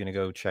always going to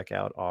go check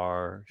out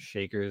our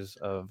Shakers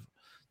of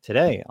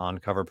today on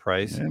Cover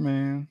Price. Yeah,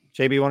 man.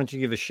 JB, why don't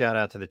you give a shout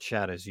out to the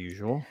chat as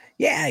usual?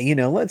 Yeah,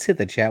 let's hit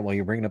the chat while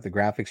you're bringing up the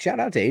graphics. Shout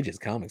out to Aegis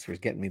Comics for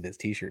getting me this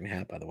t-shirt and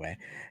hat, by the way.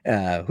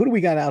 Who do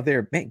we got out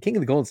there? Man, King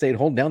of the Golden State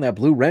holding down that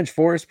blue wrench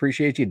for us.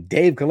 Appreciate you.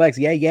 Dave Collects.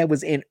 Yeah,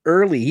 was in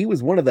early. He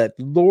was one of the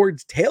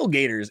Lord's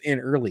tailgaters in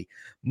early.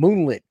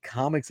 Moonlit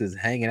Comics is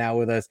hanging out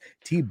with us.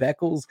 T.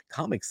 Beckles,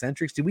 Comic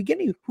Centrics. Did we get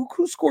any?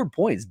 Who scored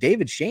points?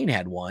 David Shane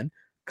had one.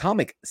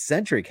 Comic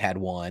Centric had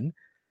one.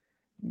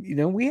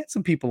 We had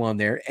some people on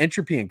there.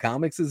 Entropy and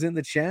Comics is in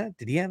the chat.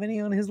 Did he have any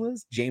on his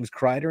list? James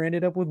Kreider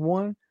ended up with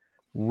one.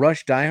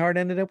 Rush Diehard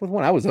ended up with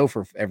one. I was 0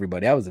 for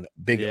everybody. I was a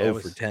big 0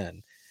 for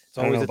 10. It's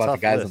always about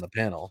the guys on the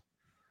panel.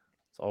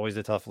 It's always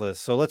a tough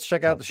list. So let's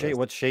check out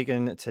what's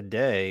shaking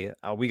today.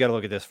 We got to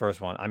look at this first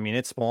one. I mean,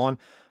 it's Spawn,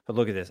 but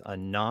look at this. A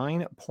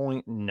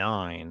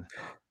 9.9.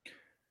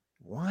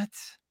 What?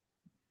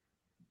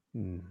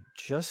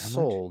 Just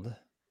sold.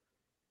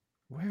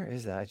 Where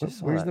is that? I just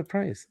saw Where's that. the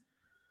price?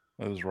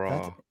 It was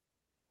raw.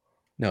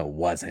 No, it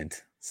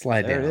wasn't.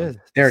 Slide there down. It is.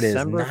 There it is.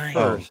 December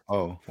 1st.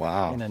 Oh,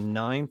 wow. And a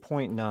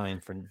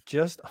 9.9 for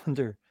just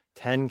under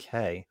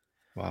 10K.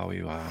 Wow.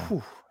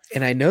 Whew.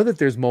 And I know that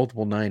there's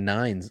multiple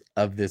 9.9s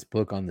of this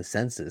book on the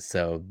census,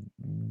 so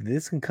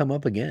this can come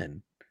up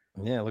again.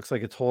 Yeah, it looks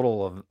like a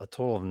total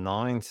of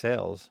 9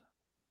 sales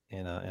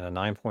in a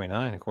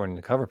 9.9 according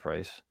to Cover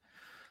Price.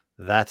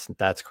 That's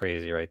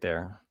crazy right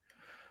there.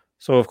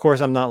 So of course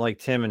I'm not like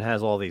Tim and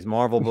has all these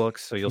Marvel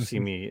books, so you'll see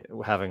me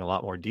having a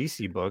lot more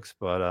DC books,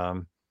 but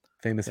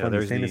famous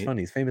funnies.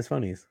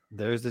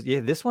 There's this,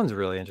 this one's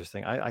really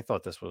interesting. I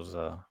thought this was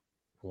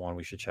one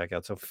we should check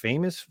out. So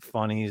Famous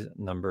Funnies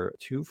number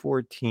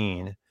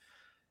 214.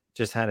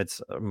 just had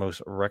its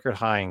most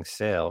record-high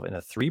sale in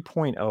a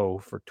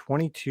 3.0 for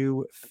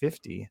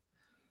 $22.50.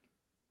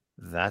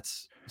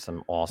 That's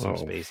some awesome Whoa.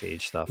 space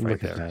age stuff right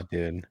Look at there. that,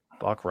 dude.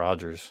 Buck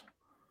Rogers.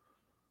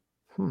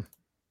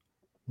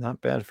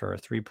 Not bad for a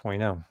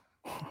 3.0.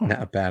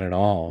 Not bad at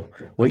all.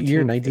 What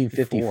year?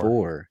 1954.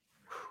 1954.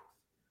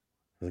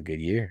 That was a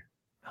good year.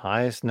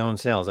 Highest known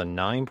sales, a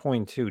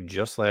 9.2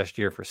 just last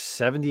year for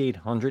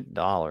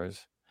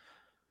 $7,800.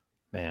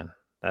 Man,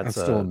 I'm that's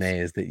still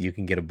amazed that you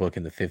can get a book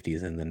in the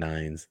 50s and the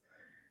 9s.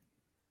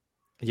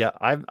 Yeah,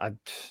 I'm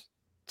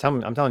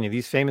telling you,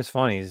 these famous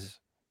funnies.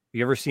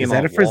 You ever see Is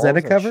them that on a Frazetta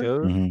walls at cover?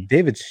 shows? Mhm.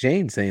 David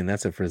Shane saying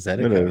that's a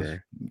Frazetta It is.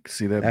 cover. You can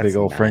see that That's big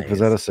old Frank nice.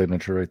 Frazetta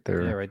signature right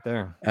there. Yeah, right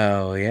there.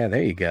 Oh, yeah,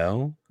 there you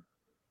go.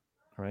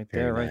 Right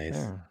Very there, right nice.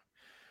 there.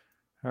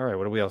 All right,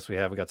 what do we else we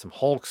have? We got some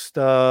Hulk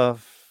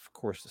stuff. Of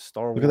course, the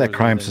Star Wars. Look at that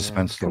crime is in there.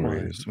 suspense Come on.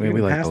 stories. You're We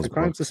gonna like pass those the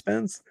crime books.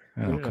 suspense?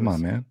 Oh, Look at come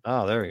on, this. man.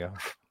 Oh, there we go.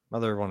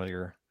 Another one of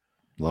your.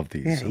 Love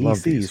these. Yeah, I love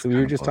EC. these So we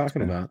were kind of just books,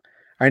 talking man. about.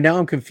 All right, now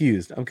I'm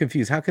confused.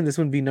 How can this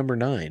one be number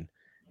 9?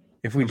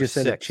 If we Number just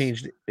said it 6.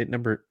 changed it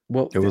number.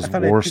 Well, It was I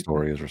thought War did-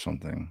 Stories or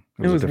something.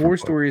 It a was different War book.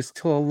 Stories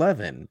till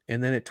 11,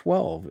 and then at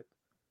 12, It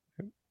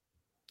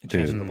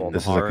changed Dude, the Vault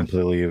this of is a Horrors.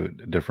 completely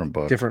different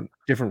book. different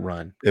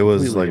run. It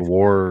was Completely like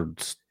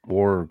different.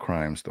 war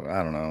crime story.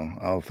 I don't know.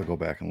 I'll have to go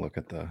back and look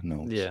at the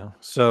notes. Yeah.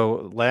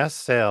 So last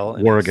sale.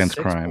 in War a Against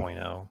Crime.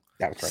 6.0.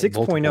 That's right.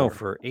 6.0 Voldemort.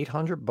 for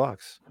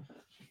 $800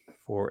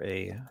 for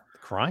a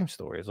crime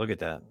stories. Look at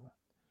that.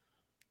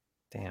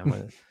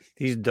 Damn.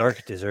 These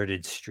dark,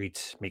 deserted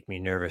streets make me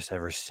nervous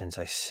ever since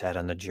I sat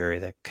on the jury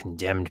that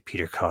condemned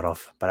Peter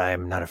Cutoff, but I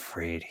am not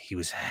afraid. He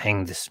was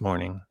hanged this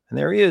morning. And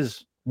there he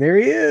is. There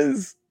he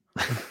is,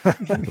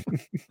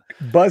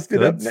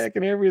 busted up Good. neck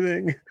and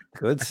everything.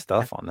 Good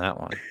stuff on that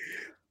one.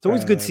 It's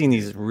always good seeing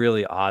dude. these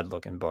really odd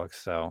looking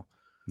books. So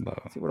No.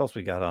 let's see what else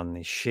we got on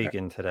the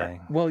Shaken today.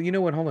 Well, you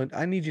know what? Hold on.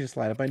 I need you to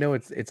slide up. I know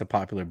it's a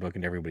popular book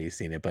and everybody's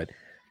seen it, but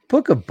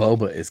Book of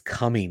Boba is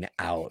coming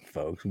out,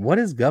 folks. What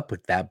is up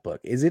with that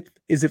book? Is it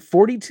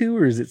 42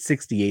 or is it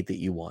 68 that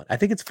you want? I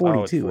think it's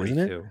 42, isn't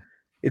it? 42.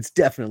 It's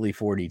definitely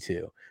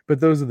 42. But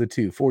those are the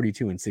two,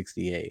 42 and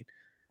 68.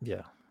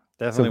 Yeah.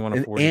 Definitely one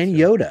of 42. and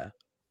Yoda,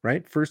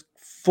 right? First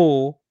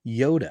full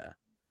Yoda.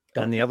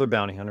 And the other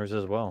bounty hunters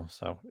as well.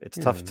 So it's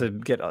Yeah. tough to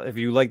get. If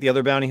you like the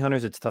other bounty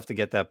hunters, it's tough to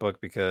get that book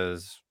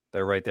because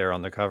they're right there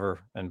on the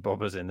cover, and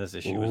Boba's in this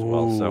issue as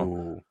well. So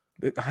Ooh.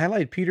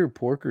 Highlight Peter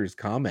Porker's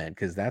comment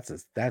because that's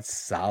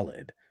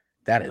solid.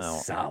 That is No.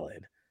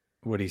 solid.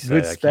 what do you say?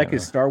 Good I spec can't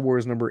is Star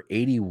Wars number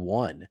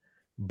 81.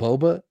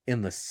 Boba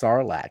in the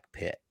Sarlacc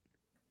pit.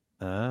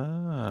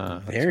 remember.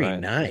 That's Very right.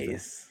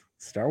 nice.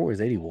 Star Wars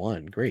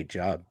 81. Great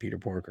job, Peter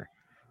Porker.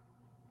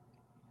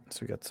 So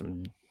we got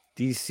some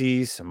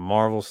DC, some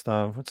Marvel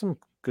stuff. What's some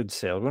good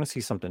sales? We want to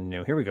see something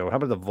new. Here we go. How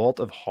about the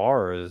Vault of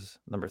Horrors,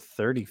 number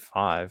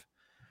 35?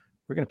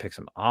 We're going to pick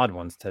some odd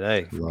ones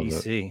today for Love it.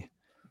 DC.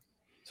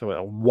 So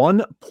a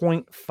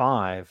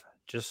 1.5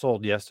 just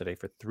sold yesterday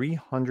for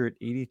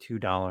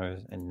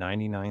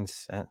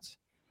 $382.99.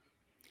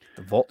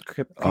 The Vault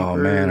Crypt Oh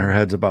man, her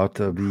head's about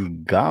to be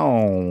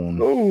gone.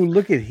 Oh,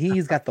 look at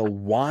he's got the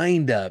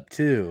wind up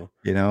too.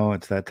 You know,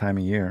 it's that time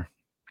of year.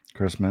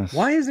 Christmas.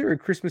 Why is there a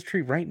Christmas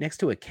tree right next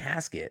to a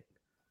casket?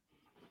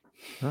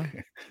 Huh?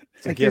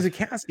 It's like there's a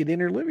casket in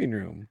her living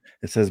room.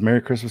 It says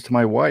Merry Christmas to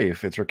my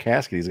wife. It's her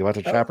casket. He's about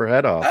to chop her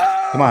head off.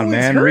 Oh, Come on, it's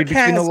man. her Read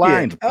between the casket.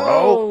 lines, bro.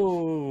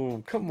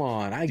 Oh, come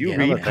on. I Do you get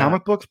read it.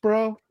 comic books,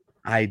 bro?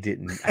 I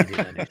didn't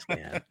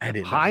understand. I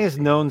didn't Highest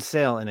understand. known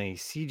sale in a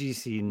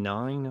CGC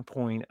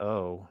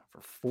 9.0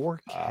 for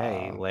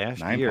 4K last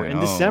year in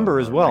 9.0 December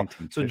as or well. So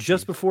 1950.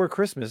 just before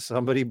Christmas,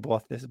 somebody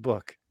bought this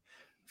book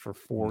for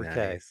 4K.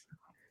 Nice.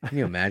 Can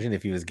you imagine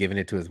if he was giving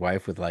it to his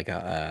wife with like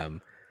a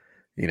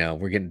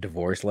we're getting a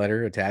divorce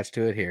letter attached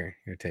to it? Here,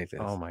 take this.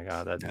 Oh my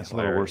God, that'd be That's a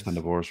little worse than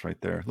hilarious. divorce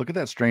right there. Look at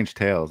that Strange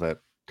Tales. That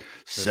one?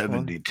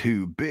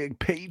 72 big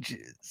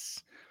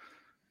pages.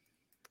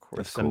 Of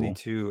course, That's cool.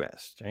 72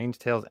 Strange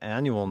Tales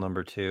Annual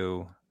number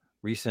 2,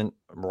 recent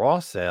raw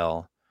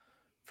sale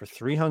for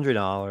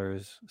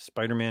 $300.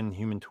 Spider-Man and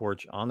Human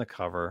Torch on the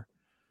cover.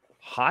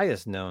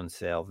 Highest known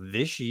sale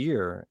this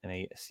year in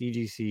a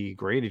CGC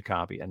graded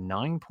copy, a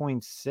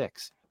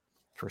 9.6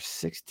 for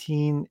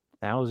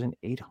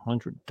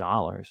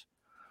 $16,800.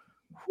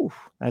 Whew,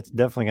 that's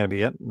definitely going to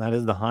be it. That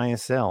is the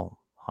highest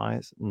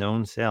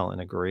known sale in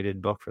a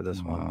graded book for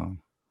this one. Wow.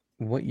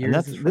 What year And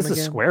is this this is from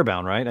again? square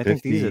bound, right? I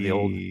think these are the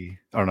old 50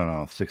 Oh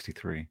no,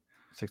 63.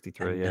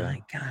 63. A Yeah.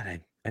 9.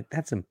 God,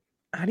 that's a.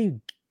 How do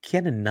you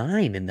get a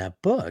 9 in that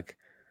book?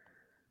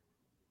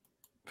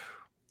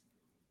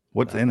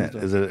 What's in it?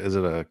 Those Is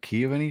it a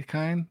key of any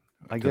kind?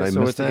 I Did I guess so.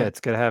 miss It's that? it's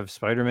gonna have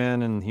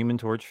Spider-Man and Human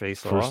Torch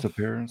face First off.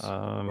 appearance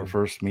or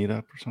first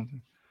meetup or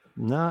something?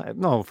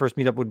 No, first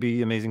meetup would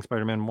be Amazing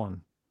Spider-Man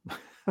 1.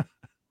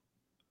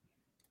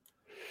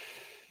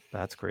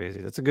 That's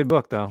crazy. That's a good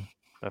book though.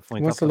 Definitely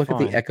Who wants tough to look at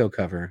the find. Echo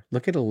cover?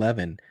 Look at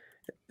 11.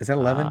 Is that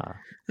 11? Ah,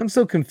 I'm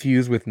so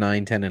confused with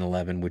 9, 10, and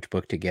 11. Which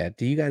book to get?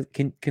 Do you guys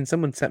can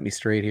someone set me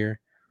straight here?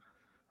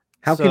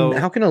 How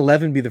So- can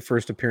 11 be the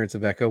first appearance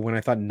of Echo when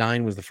I thought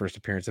 9 was the first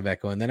appearance of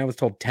Echo, and then I was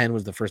told 10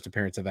 was the first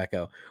appearance of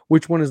Echo?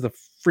 Which one is the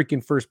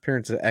freaking first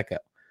appearance of Echo?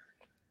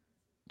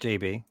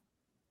 JB,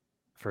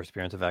 first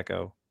appearance of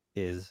Echo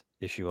is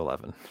issue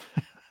 11.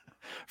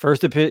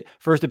 First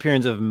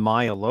appearance of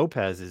Maya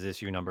Lopez is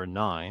issue number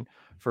 9.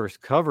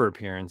 First cover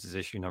appearance is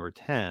issue number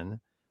 10,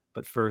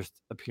 but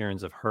first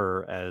appearance of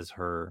her as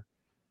her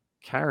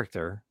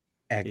character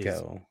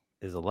Echo.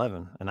 is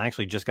 11. And I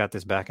actually just got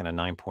this back in a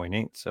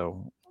 9.8,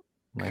 so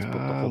nice book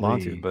to hold on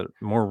to. Golly. But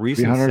more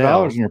recent $300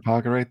 sales. in your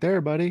pocket right there,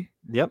 buddy.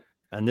 Yep.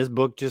 And this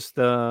book just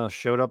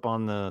showed up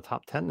on the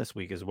top 10 this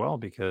week as well,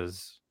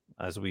 because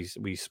as we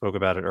spoke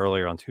about it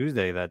earlier on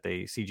Tuesday, that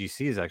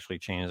CGC has actually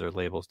changed their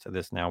labels to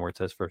this now, where it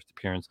says first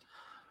appearance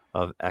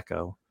of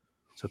Echo.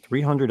 So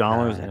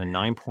 $300 and a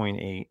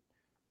 9.8.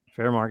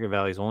 Fair market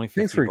value is only $50.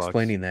 Thanks for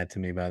explaining that to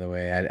me, by the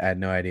way. I had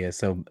no idea.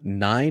 So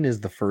 9 is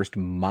the first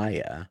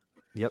Maya,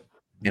 Yep.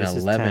 and This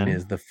 11 10.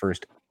 is the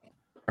first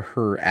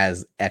her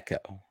as Echo.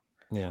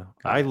 Yeah.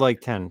 Got I it.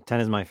 like 10. 10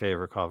 is my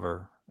favorite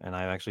cover. And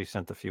I actually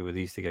sent a few of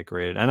these to get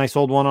graded. And I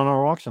sold one on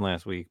our auction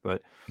last week,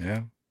 but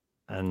Yeah.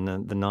 and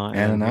the 9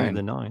 And a here's 9.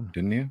 the 9.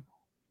 Didn't you?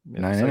 Yeah,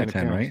 9 and a second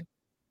 10, appearance.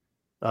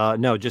 right?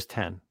 No, just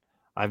 10.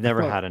 I've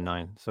never thought- had a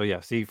 9. So yeah,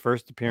 see,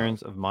 first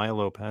appearance of Maya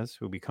Lopez,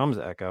 who becomes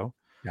Echo.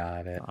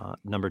 Got it.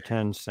 Number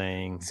 10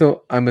 saying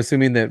So I'm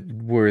assuming that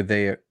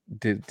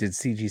did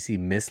CGC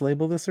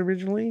mislabel this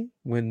originally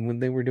when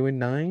they were doing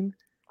 9?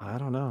 I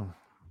don't know.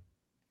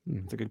 Hmm.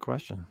 It's a good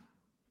question.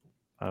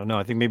 I don't know.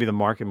 I think maybe the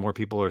market, more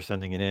people are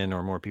sending it in,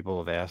 or more people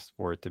have asked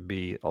for it to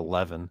be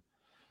 11.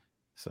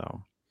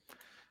 So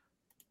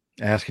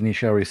Ask and you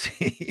shall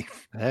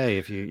receive. hey,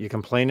 if you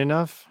complain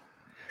enough,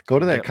 Go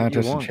to Get that what you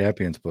Contest of want.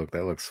 Champions book.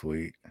 That looks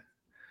sweet.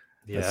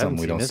 yeah, That's I haven't something we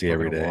seen don't this see book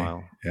every in a day.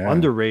 while. Yeah.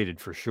 Underrated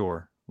for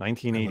sure. I love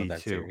that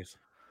 1982. series.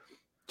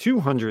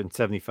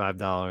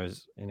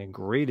 $275 and a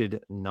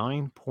graded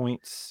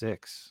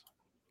 9.6.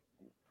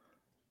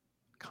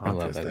 I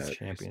love Contest that of series.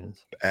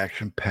 Champions.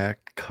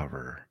 Action-packed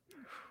cover.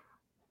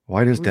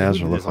 Why does Who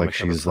Dazzler did look this? I'm like gonna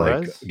cover she's like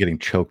Perez? getting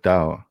choked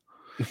out?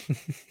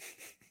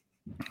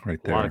 Right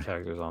A lot of there.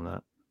 characters on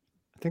that.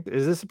 I think,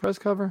 is this a press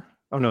cover?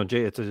 Oh no,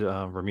 Jay, it's a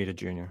Ramita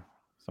Jr.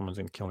 Someone's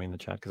gonna kill me in the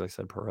chat because I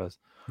said Perez.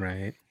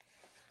 Right.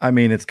 I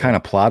mean, it's kind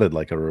of plotted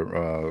like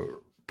a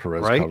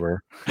Perez Right?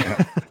 cover.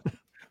 Yeah.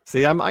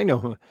 See, I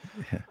know.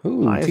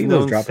 Ooh, Highest Tito's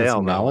known dropping sale,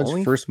 some though. knowledge.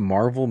 Only- First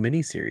Marvel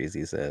miniseries,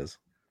 he says.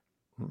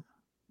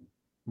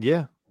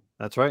 Yeah,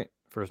 that's right.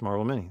 First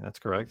Marvel Mini. That's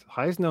correct.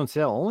 Highest known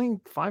sale, only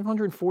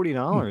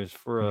 $540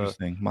 for a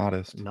Interesting.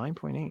 Modest.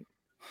 9.8.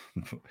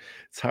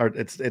 It's hard.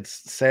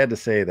 It's sad to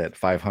say that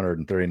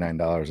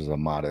 $539 is a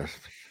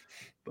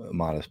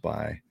modest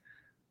buy.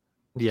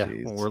 Yeah,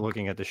 Jeez. when we're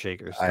looking at the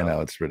shakers. I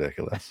know it's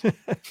ridiculous.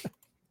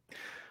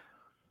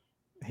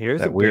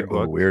 Here's a That big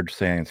book. weird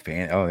science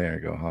fan. Oh, there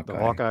you go. Hawkeye. The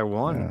Hawkeye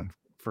one. Yeah.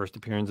 First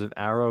appearance of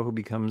Arrow, who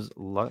becomes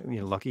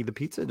Lucky the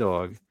Pizza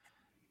Dog.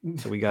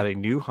 So we got a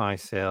new high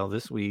sale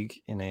this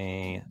week in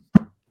a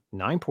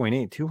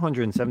 9.8,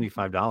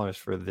 $275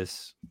 for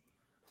this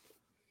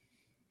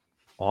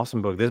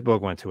awesome book. This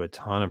book went to a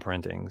ton of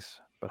printings,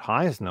 but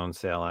highest known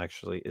sale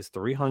actually is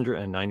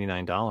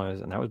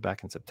 $399, and that was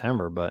back in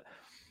September. But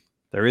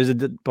there is a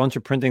bunch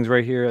of printings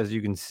right here, as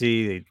you can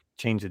see. They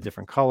changed the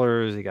different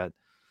colors. They got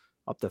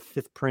up to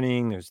 5th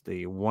printing. There's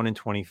the 1 in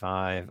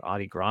 25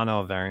 Adi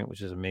Grano variant,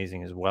 which is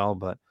amazing as well.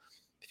 But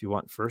if you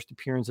want first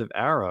appearance of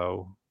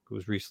Arrow, who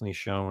was recently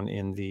shown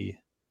in the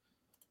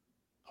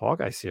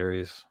Hawkeye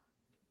series,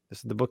 this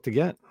is the book to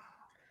get.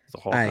 It's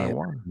the I Hawkeye am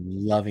one.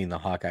 loving the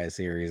Hawkeye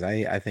series.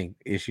 I think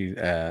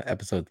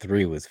episode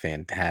 3 was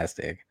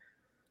fantastic.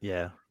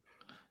 Yeah,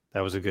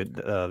 that was a good.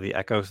 The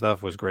Echo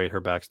stuff was great.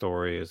 Her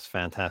backstory is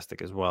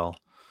fantastic as well.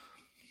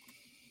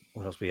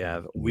 What else we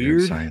have?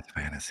 Weird science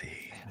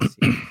fantasy.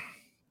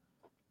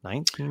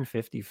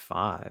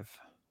 1955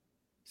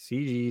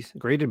 CG's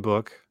graded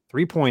book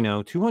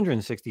 3.0,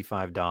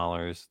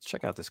 $265.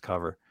 Check out this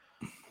cover.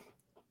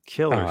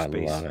 Killer Oh, I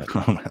space. love it.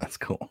 Oh, man, that's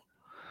cool.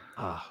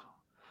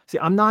 See,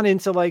 I'm not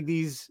into like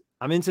these.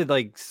 I'm into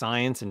like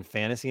science and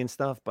fantasy and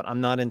stuff, but I'm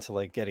not into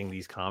like getting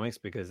these comics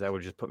because that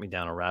would just put me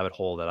down a rabbit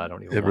hole that I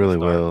don't even. It wanna really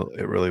start. will.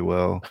 It really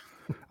will.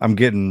 I'm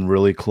getting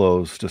really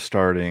close to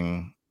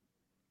starting,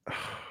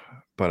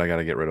 but I got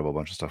to get rid of a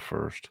bunch of stuff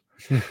first.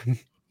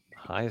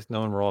 Highest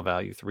known raw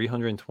value,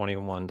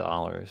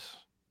 $321.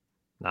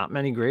 Not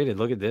many graded.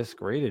 Look at this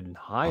graded.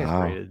 Highest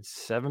Wow. graded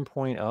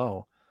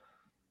 7.0.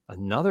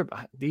 Another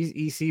these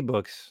EC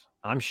books.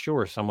 I'm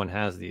sure someone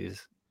has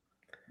these.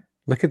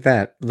 Look at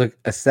that. Look,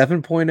 a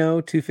 7.0,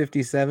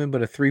 257,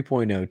 but a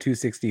 3.0,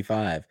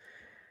 265.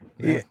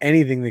 Yeah.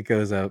 Anything that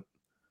goes up,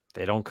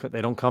 They don't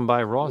come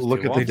by raw.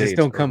 Look at the they just dates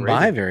don't for come by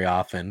graded. very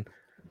often.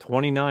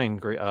 29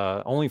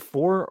 only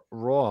 4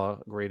 raw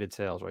graded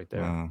sales right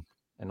there. Wow.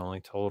 And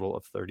only total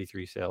of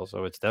 33 sales.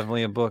 So it's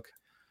definitely a book.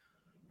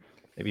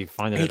 Maybe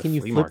find it Hey, at can a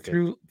you flea flip market.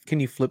 through? Can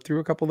you flip through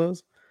a couple of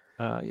those?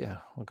 Yeah,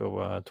 we'll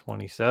go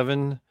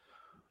 27.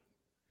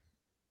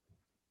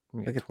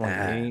 We got Look at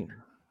that. 28. Is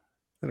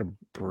that a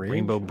bridge?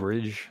 Rainbow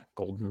Bridge,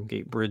 Golden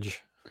Gate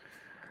Bridge.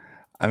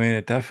 I mean,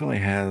 it definitely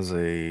has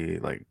a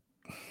like.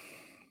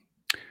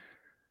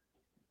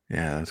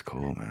 Yeah, that's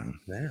cool, man.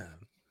 Yeah.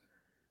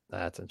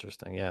 That's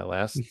interesting. Yeah,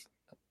 last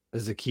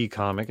is a key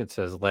comic. It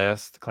says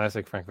last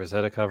classic Frank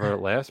Frazetta cover,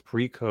 last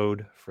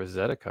pre-code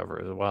Frazetta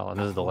cover as well. And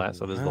this is the last.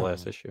 So this is the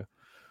last issue,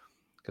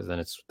 because then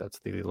that's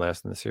the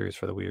last in the series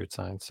for the Weird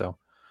Science. So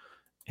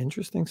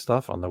interesting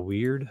stuff on the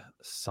Weird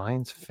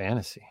Science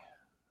Fantasy.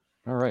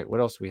 All right, what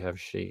else do we have,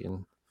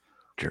 Shayton?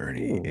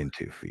 Journey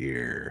into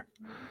Fear.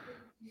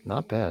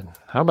 Not bad.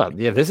 How about,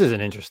 this is an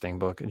interesting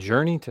book.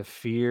 Journey to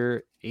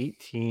Fear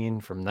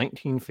 18 from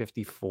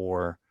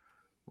 1954.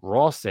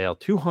 Raw sale,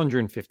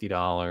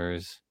 $250.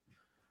 Let's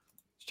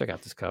check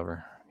out this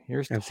cover.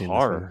 Here's I've seen this one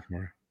Tar.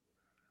 before.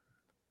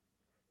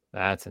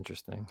 That's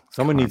interesting.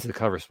 Someone needs the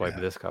cover swipe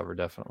of this cover,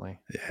 definitely.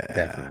 Yeah,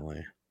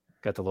 Definitely.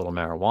 Got the little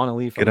marijuana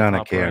leaf. Get on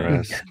it,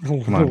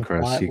 KRS. Come on,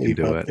 Chris, you can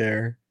do it.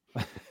 There.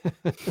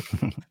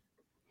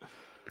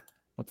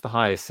 What's the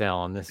highest sale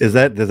on this? Does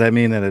that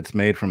mean that it's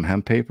made from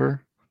hemp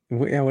paper?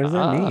 Yeah, what does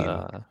that mean?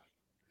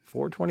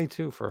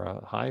 $422 for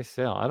a high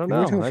sale. I don't We're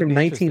know. talking That'd from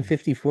be interesting.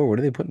 1954. What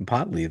are they putting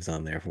pot leaves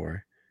on there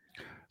for?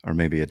 Or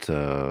maybe it's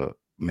a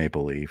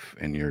maple leaf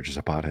and you're just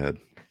a pothead.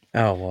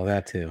 Oh, well,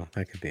 that too.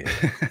 That could be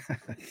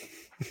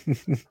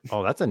it.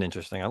 Oh, that's an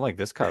interesting. I like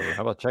this cover.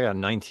 How about check out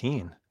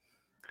 19?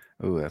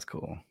 Oh, that's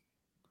cool.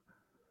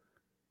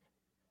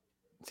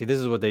 See, this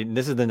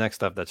is the next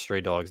stuff that Stray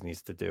Dogs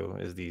needs to do,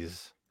 is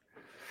these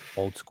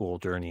old school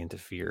Journey into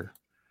Fear.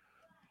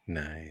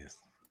 Nice.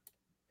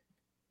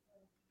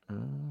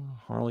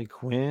 Harley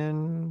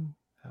Quinn,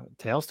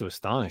 Tales to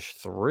Astonish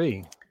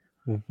 3.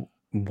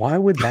 Why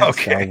would that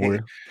Star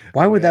Wars?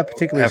 Why would that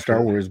particular After-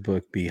 Star Wars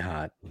book be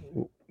hot?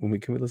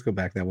 Let's go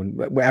back that one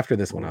after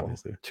this one,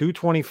 obviously.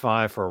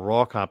 $225 for a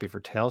raw copy for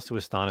Tales to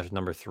Astonish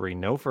number 3.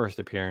 No first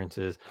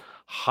appearances.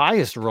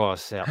 Highest raw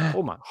sale.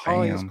 Oh my!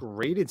 Highest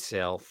graded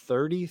sale.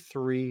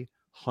 $3,300.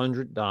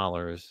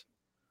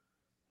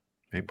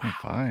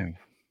 8.5.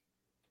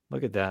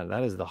 Look at that.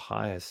 That is the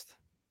highest.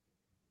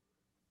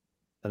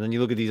 And then you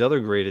look at these other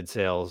graded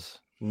sales.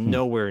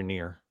 Nowhere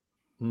near.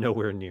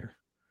 Nowhere near.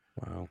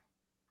 Wow.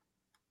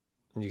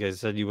 You guys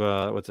said you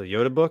what's a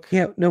Yoda book?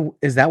 Yeah. No.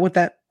 Is that what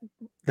the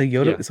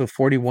Yoda? Yeah. So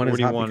 41 is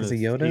hot because of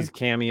is- Yoda. He's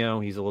cameo.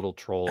 He's a little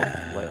troll.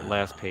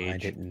 Last page. I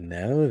didn't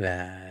know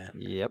that.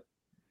 Yep.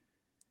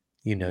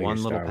 You know, One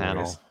your little Star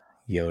panel. Wars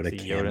Yoda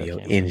It's a Yoda cameo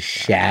cameo. in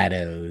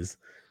shadows.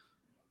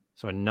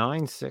 So a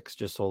 9.6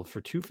 just sold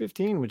for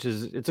 $215, which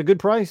is it's a good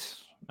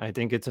price. I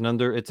think it's an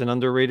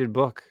underrated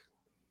book.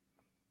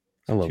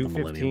 I love the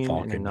Millennium $215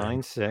 Falcon. and a man.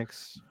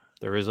 9.6.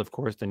 There is, of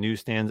course, the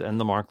newsstands and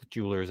the Mark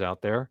Jewelers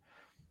out there.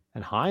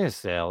 And highest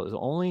sale is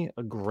only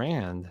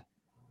 $1,000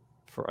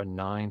 for a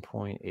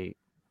 9.8.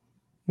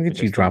 Look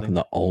at you dropping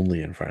the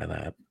only in front of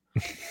that.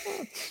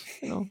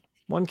 You know,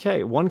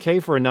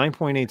 $1K for a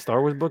 9.8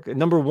 Star Wars book.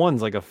 Number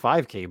one's like a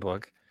 $5K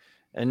book,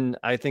 and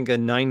I think a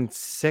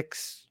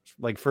 9.6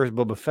 like first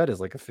Boba Fett is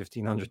like a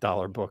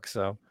 $1,500 book.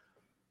 So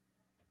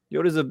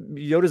Yoda's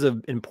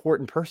an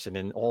important person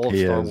in all of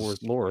He Star is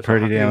Wars lore. So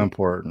pretty how can damn you-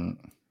 important.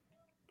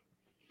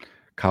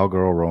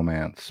 Cowgirl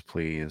romance,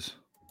 please.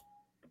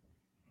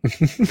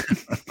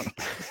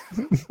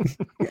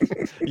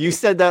 You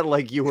said that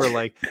like you were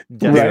like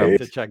desperate Right.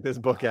 to check this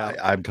book out.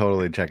 I'm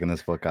totally checking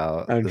this book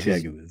out. I'm This is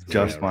checking this book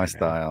just out my right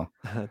now.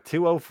 style.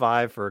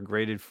 205 for a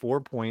graded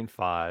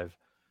 4.5.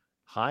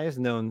 Highest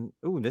known.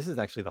 Ooh, this is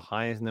actually the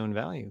highest known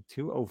value.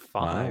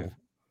 205. Wow.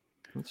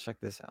 Let's check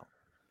this out.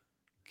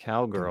 The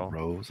Cowgirl.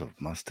 Rose of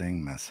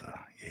Mustang Mesa.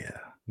 Yeah.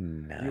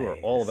 Nice. You are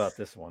all about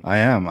this one. I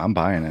am. I'm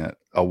buying it.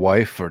 A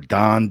wife for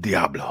Don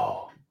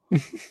Diablo.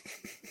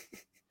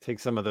 Take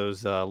some of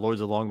those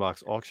Lords of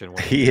Longbox auction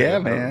winners. Yeah,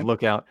 Go man.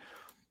 Look out.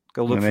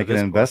 Go I'm look gonna for make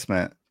this an book.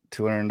 investment.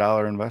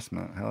 $200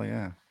 investment. Hell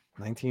yeah.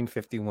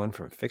 1951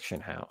 from Fiction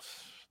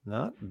House.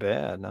 Not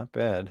bad. Not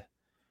bad.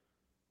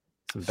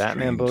 Some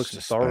Batman Strange books,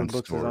 some Star Wars suspense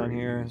books is on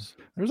here. stories.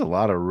 There's a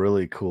lot of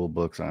really cool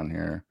books on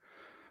here.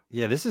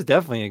 Yeah, this is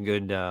definitely a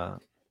good,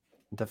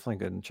 definitely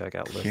good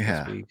checkout list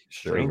Yeah, this week. they're a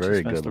Strange very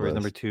Suspense good Stories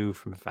number list. 2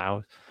 from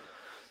Faust.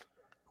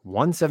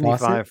 175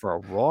 Fawcett? for a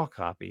raw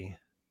copy.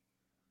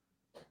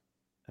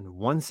 And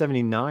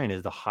 179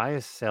 is the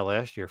highest sale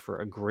last year for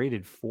a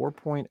graded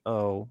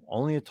 4.0.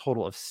 Only a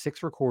total of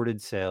 6 recorded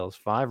sales,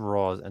 5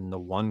 raws, and the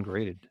 1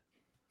 graded.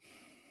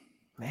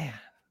 Man.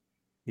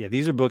 Yeah,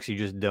 these are books you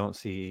just don't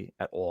see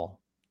at all.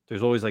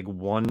 There's always like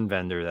one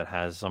vendor that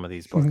has some of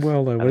these books.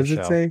 Well, at what a does it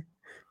show. say?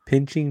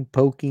 Pinching,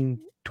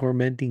 poking,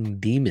 tormenting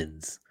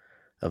demons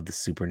of the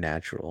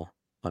supernatural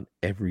on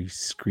every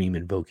scream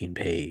invoking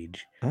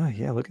page. Oh,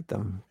 yeah, look at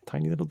them.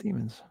 Tiny little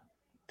demons.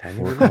 Tiny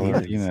Four little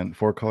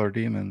color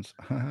demons.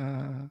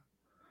 demons.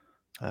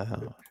 Uh,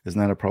 Isn't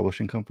that a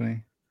publishing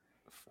company?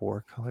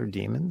 4-color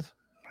demons.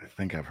 I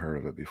think I've heard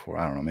of it before.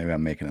 I don't know. Maybe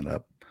I'm making it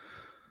up.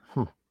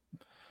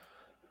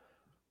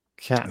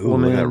 Catwoman. Ooh,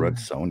 look at that Red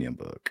Sonja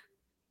book.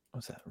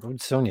 What's that? Road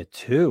Sonja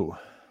 2. I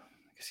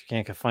guess you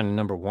can't find the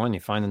number 1. You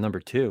find the number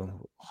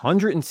 2.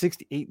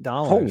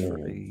 $168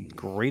 for a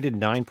graded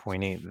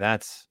 9.8.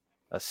 That's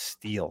a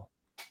steal.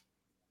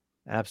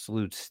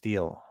 Absolute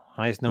steal.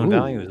 Highest known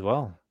value Ooh. as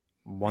well.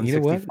 You know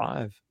what?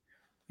 165.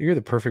 You're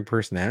the perfect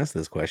person to ask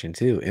this question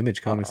too.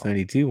 Image Comics Uh-oh.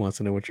 92 wants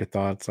to know what your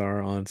thoughts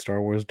are on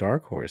Star Wars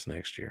Dark Horse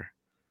next year.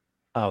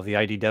 Oh, the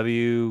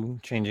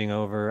IDW changing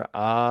over.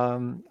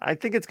 I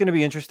think it's going to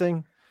be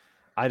interesting.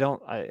 I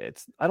don't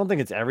think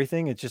it's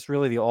everything. It's just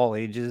really the all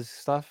ages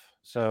stuff.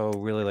 So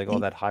really, like all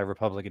that High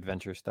Republic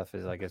adventure stuff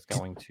is, I guess,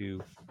 going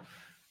to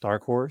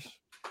Dark Horse.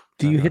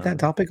 Do you hit that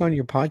topic on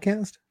your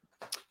podcast?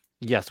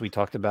 Yes, we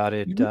talked about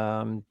it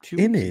 2 weeks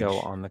Image. ago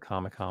on the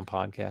Comic-Con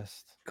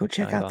podcast. Go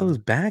check And, out those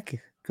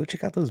back. Go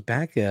check out those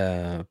back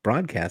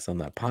broadcasts on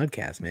that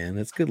podcast, man.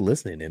 That's good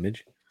listening.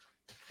 Image.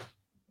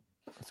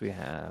 What do we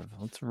have?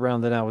 Let's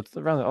round it out. What's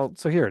the round? Oh,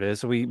 so here it is.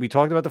 So we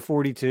talked about the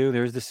 42.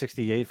 There's the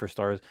 68 for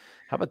stars.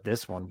 How about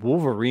this one?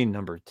 Wolverine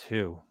number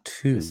 2.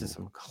 This is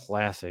some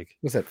classic.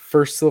 Was that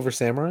first Silver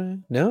Samurai?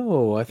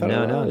 No, I thought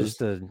No,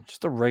 just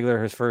a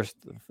regular, his first,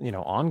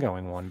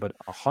 ongoing one. But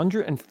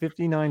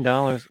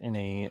 $159 in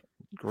a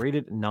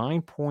graded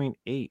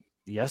 9.8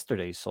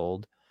 yesterday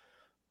sold.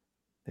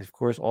 They of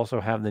course also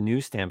have the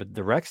newsstand, but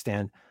the rec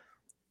stand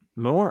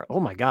more.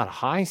 Oh my God,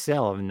 high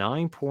sale of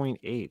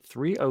 9.8,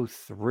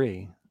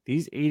 303.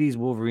 These 80s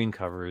Wolverine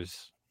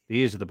covers.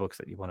 These are the books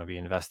that you want to be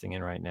investing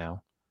in right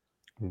now.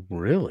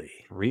 Really?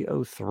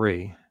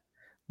 303.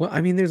 Well, I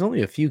mean, there's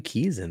only a few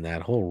keys in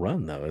that whole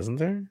run, though, isn't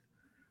there?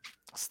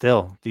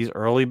 Still, these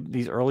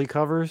early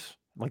covers,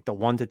 like the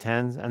 1 to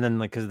 10s, and then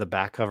like because the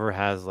back cover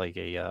has like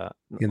a Yeah,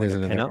 like there's a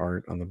another pinup.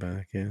 art on the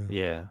back.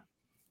 Yeah.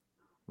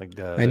 Like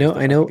the I know.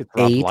 think it's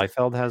Rob 8.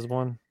 Liefeld has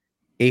one.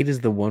 8 is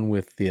the one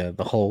with the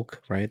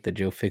Hulk, right? The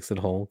Joe Fixit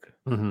Hulk.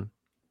 Mm-hmm.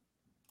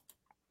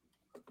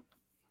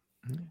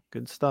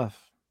 Good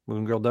stuff.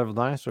 Moon Girl Devil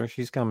Dinosaur,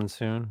 she's coming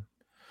soon.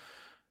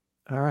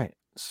 All right,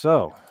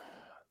 so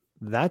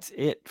that's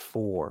it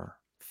for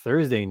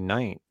Thursday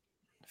night.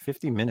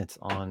 50 minutes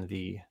on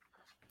the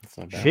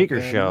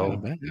Shaker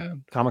Show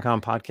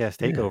Comic-Con podcast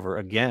takeover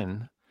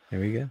again. There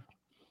we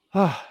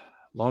go.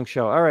 Long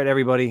show. All right,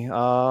 everybody.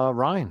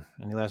 Ryan,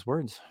 any last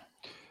words?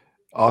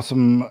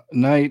 Awesome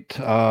night.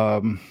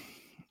 What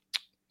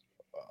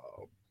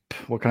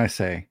can I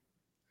say?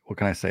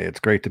 It's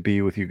great to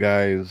be with you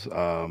guys.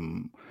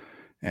 And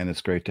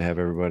it's great to have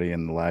everybody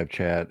in the live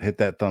chat. Hit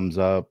that thumbs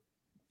up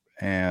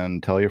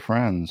and tell your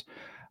friends.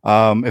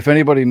 If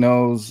anybody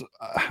knows,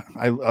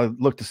 I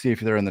look to see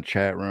if they're in the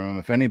chat room.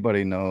 If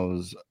anybody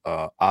knows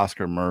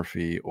Oscar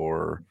Murphy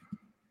or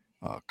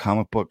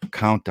Comic Book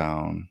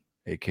Countdown,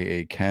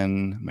 aka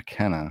Ken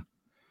McKenna,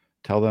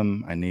 tell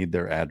them I need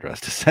their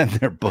address to send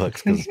their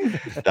books, because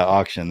the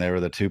auction, they were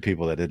the two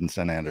people that didn't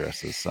send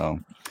addresses. So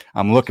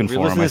I'm looking for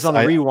them. Listen to this on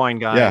the rewind,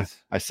 guys. Yeah,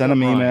 I sent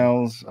them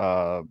emails.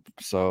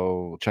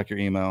 So check your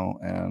email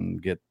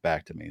and get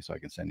back to me so I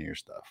can send you your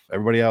stuff.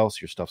 Everybody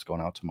else, your stuff's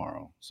going out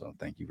tomorrow. So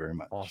thank you very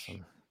much.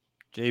 Awesome.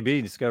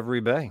 JB,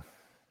 Discovery Bay.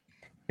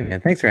 Hey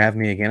man, thanks for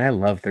having me again. I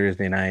love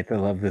Thursday night. I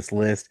love this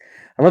list.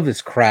 I love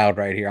this crowd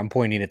right here. I'm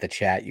pointing at the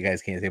chat. You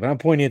guys can't see, but I'm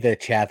pointing at the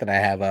chat that I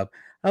have up.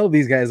 I love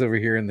these guys over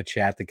here in the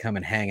chat that come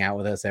and hang out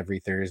with us every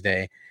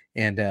Thursday,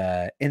 and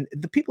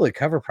the people at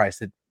Cover Price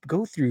that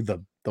go through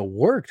the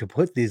work to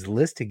put these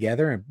lists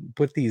together and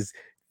put these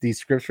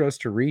scripts for us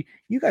to read.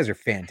 You guys are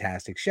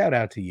fantastic. Shout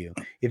out to you.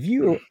 If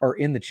you are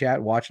in the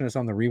chat watching us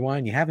on the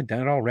rewind, you haven't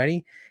done it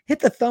already, hit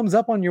the thumbs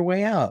up on your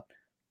way out.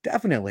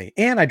 Definitely.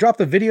 And I dropped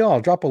the video. I'll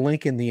drop a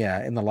link in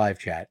the live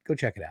chat. Go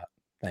check it out.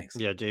 Thanks.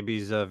 Yeah,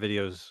 JB's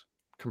videos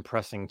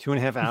compressing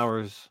 2.5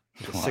 hours.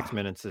 6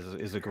 minutes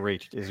is a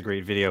great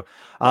video.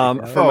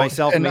 For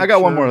myself, and I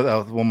got one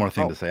more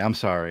thing to say. I'm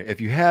sorry if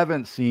you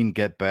haven't seen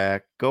Get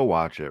Back, go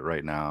watch it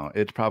right now.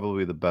 It's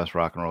probably the best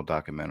rock and roll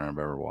documentary I've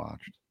ever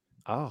watched.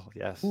 Oh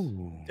yes,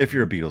 if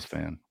you're a Beatles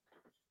fan,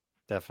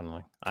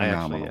 definitely. Phenomenal.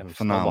 I actually am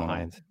Phenomenal. still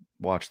behind.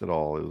 Watched it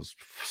all. It was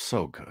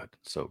so good.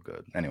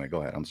 Anyway,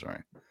 go ahead. I'm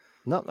sorry.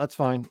 No, that's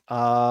fine.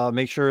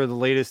 Make sure the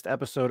latest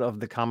episode of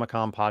the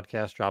Comic-Con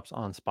podcast drops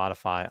on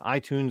Spotify,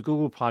 iTunes,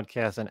 Google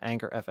Podcasts, and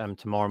Anchor FM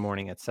tomorrow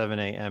morning at 7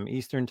 a.m.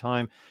 Eastern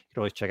time. You can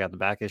always check out the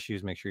back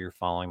issues. Make sure you're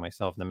following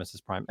myself, Nemesis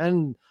Prime,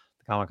 and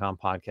the Comic-Con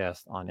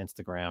podcast on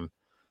Instagram.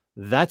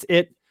 That's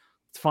it.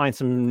 Let's find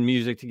some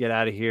music to get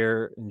out of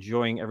here.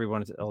 Enjoying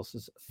everyone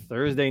else's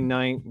Thursday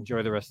night.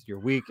 Enjoy the rest of your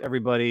week,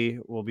 everybody.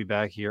 We'll be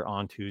back here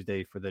on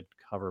Tuesday for the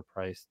Cover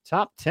Price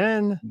Top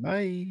 10.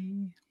 Bye.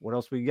 What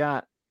else we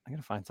got? I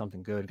gotta find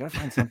something good. Let's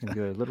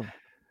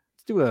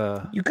do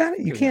a. You got it.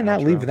 You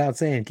cannot leave without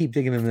saying keep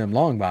digging in them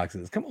long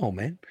boxes. Come on,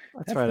 man.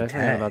 That's right. I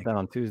forgot about that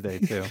on Tuesday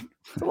too.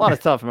 It's a lot of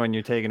stuff when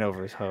you're taking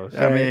over as host.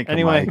 I mean,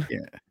 anyway,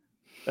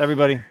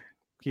 everybody,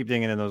 keep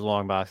digging in those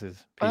long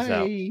boxes. Peace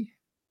out.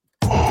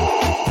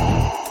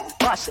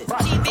 Bust it.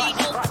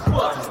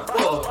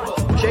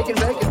 Shake and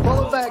bake and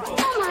pull it back.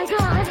 Oh my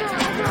God.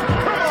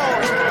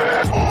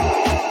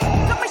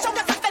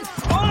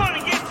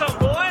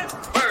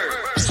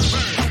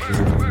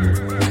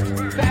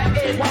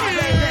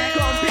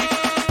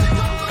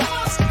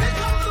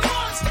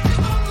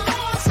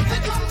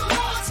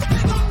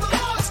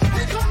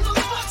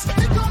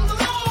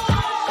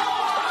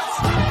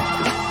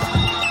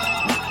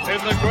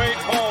 In the great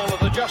hall of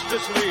the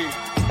Justice League,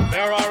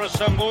 There are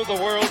assembled the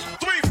world's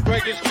 3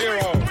 greatest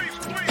heroes,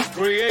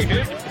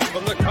 created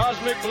from the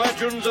cosmic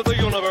legends of the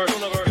universe.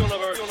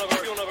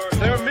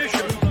 Their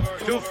mission,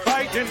 to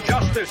fight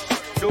injustice,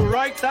 to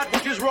right that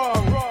which is wrong,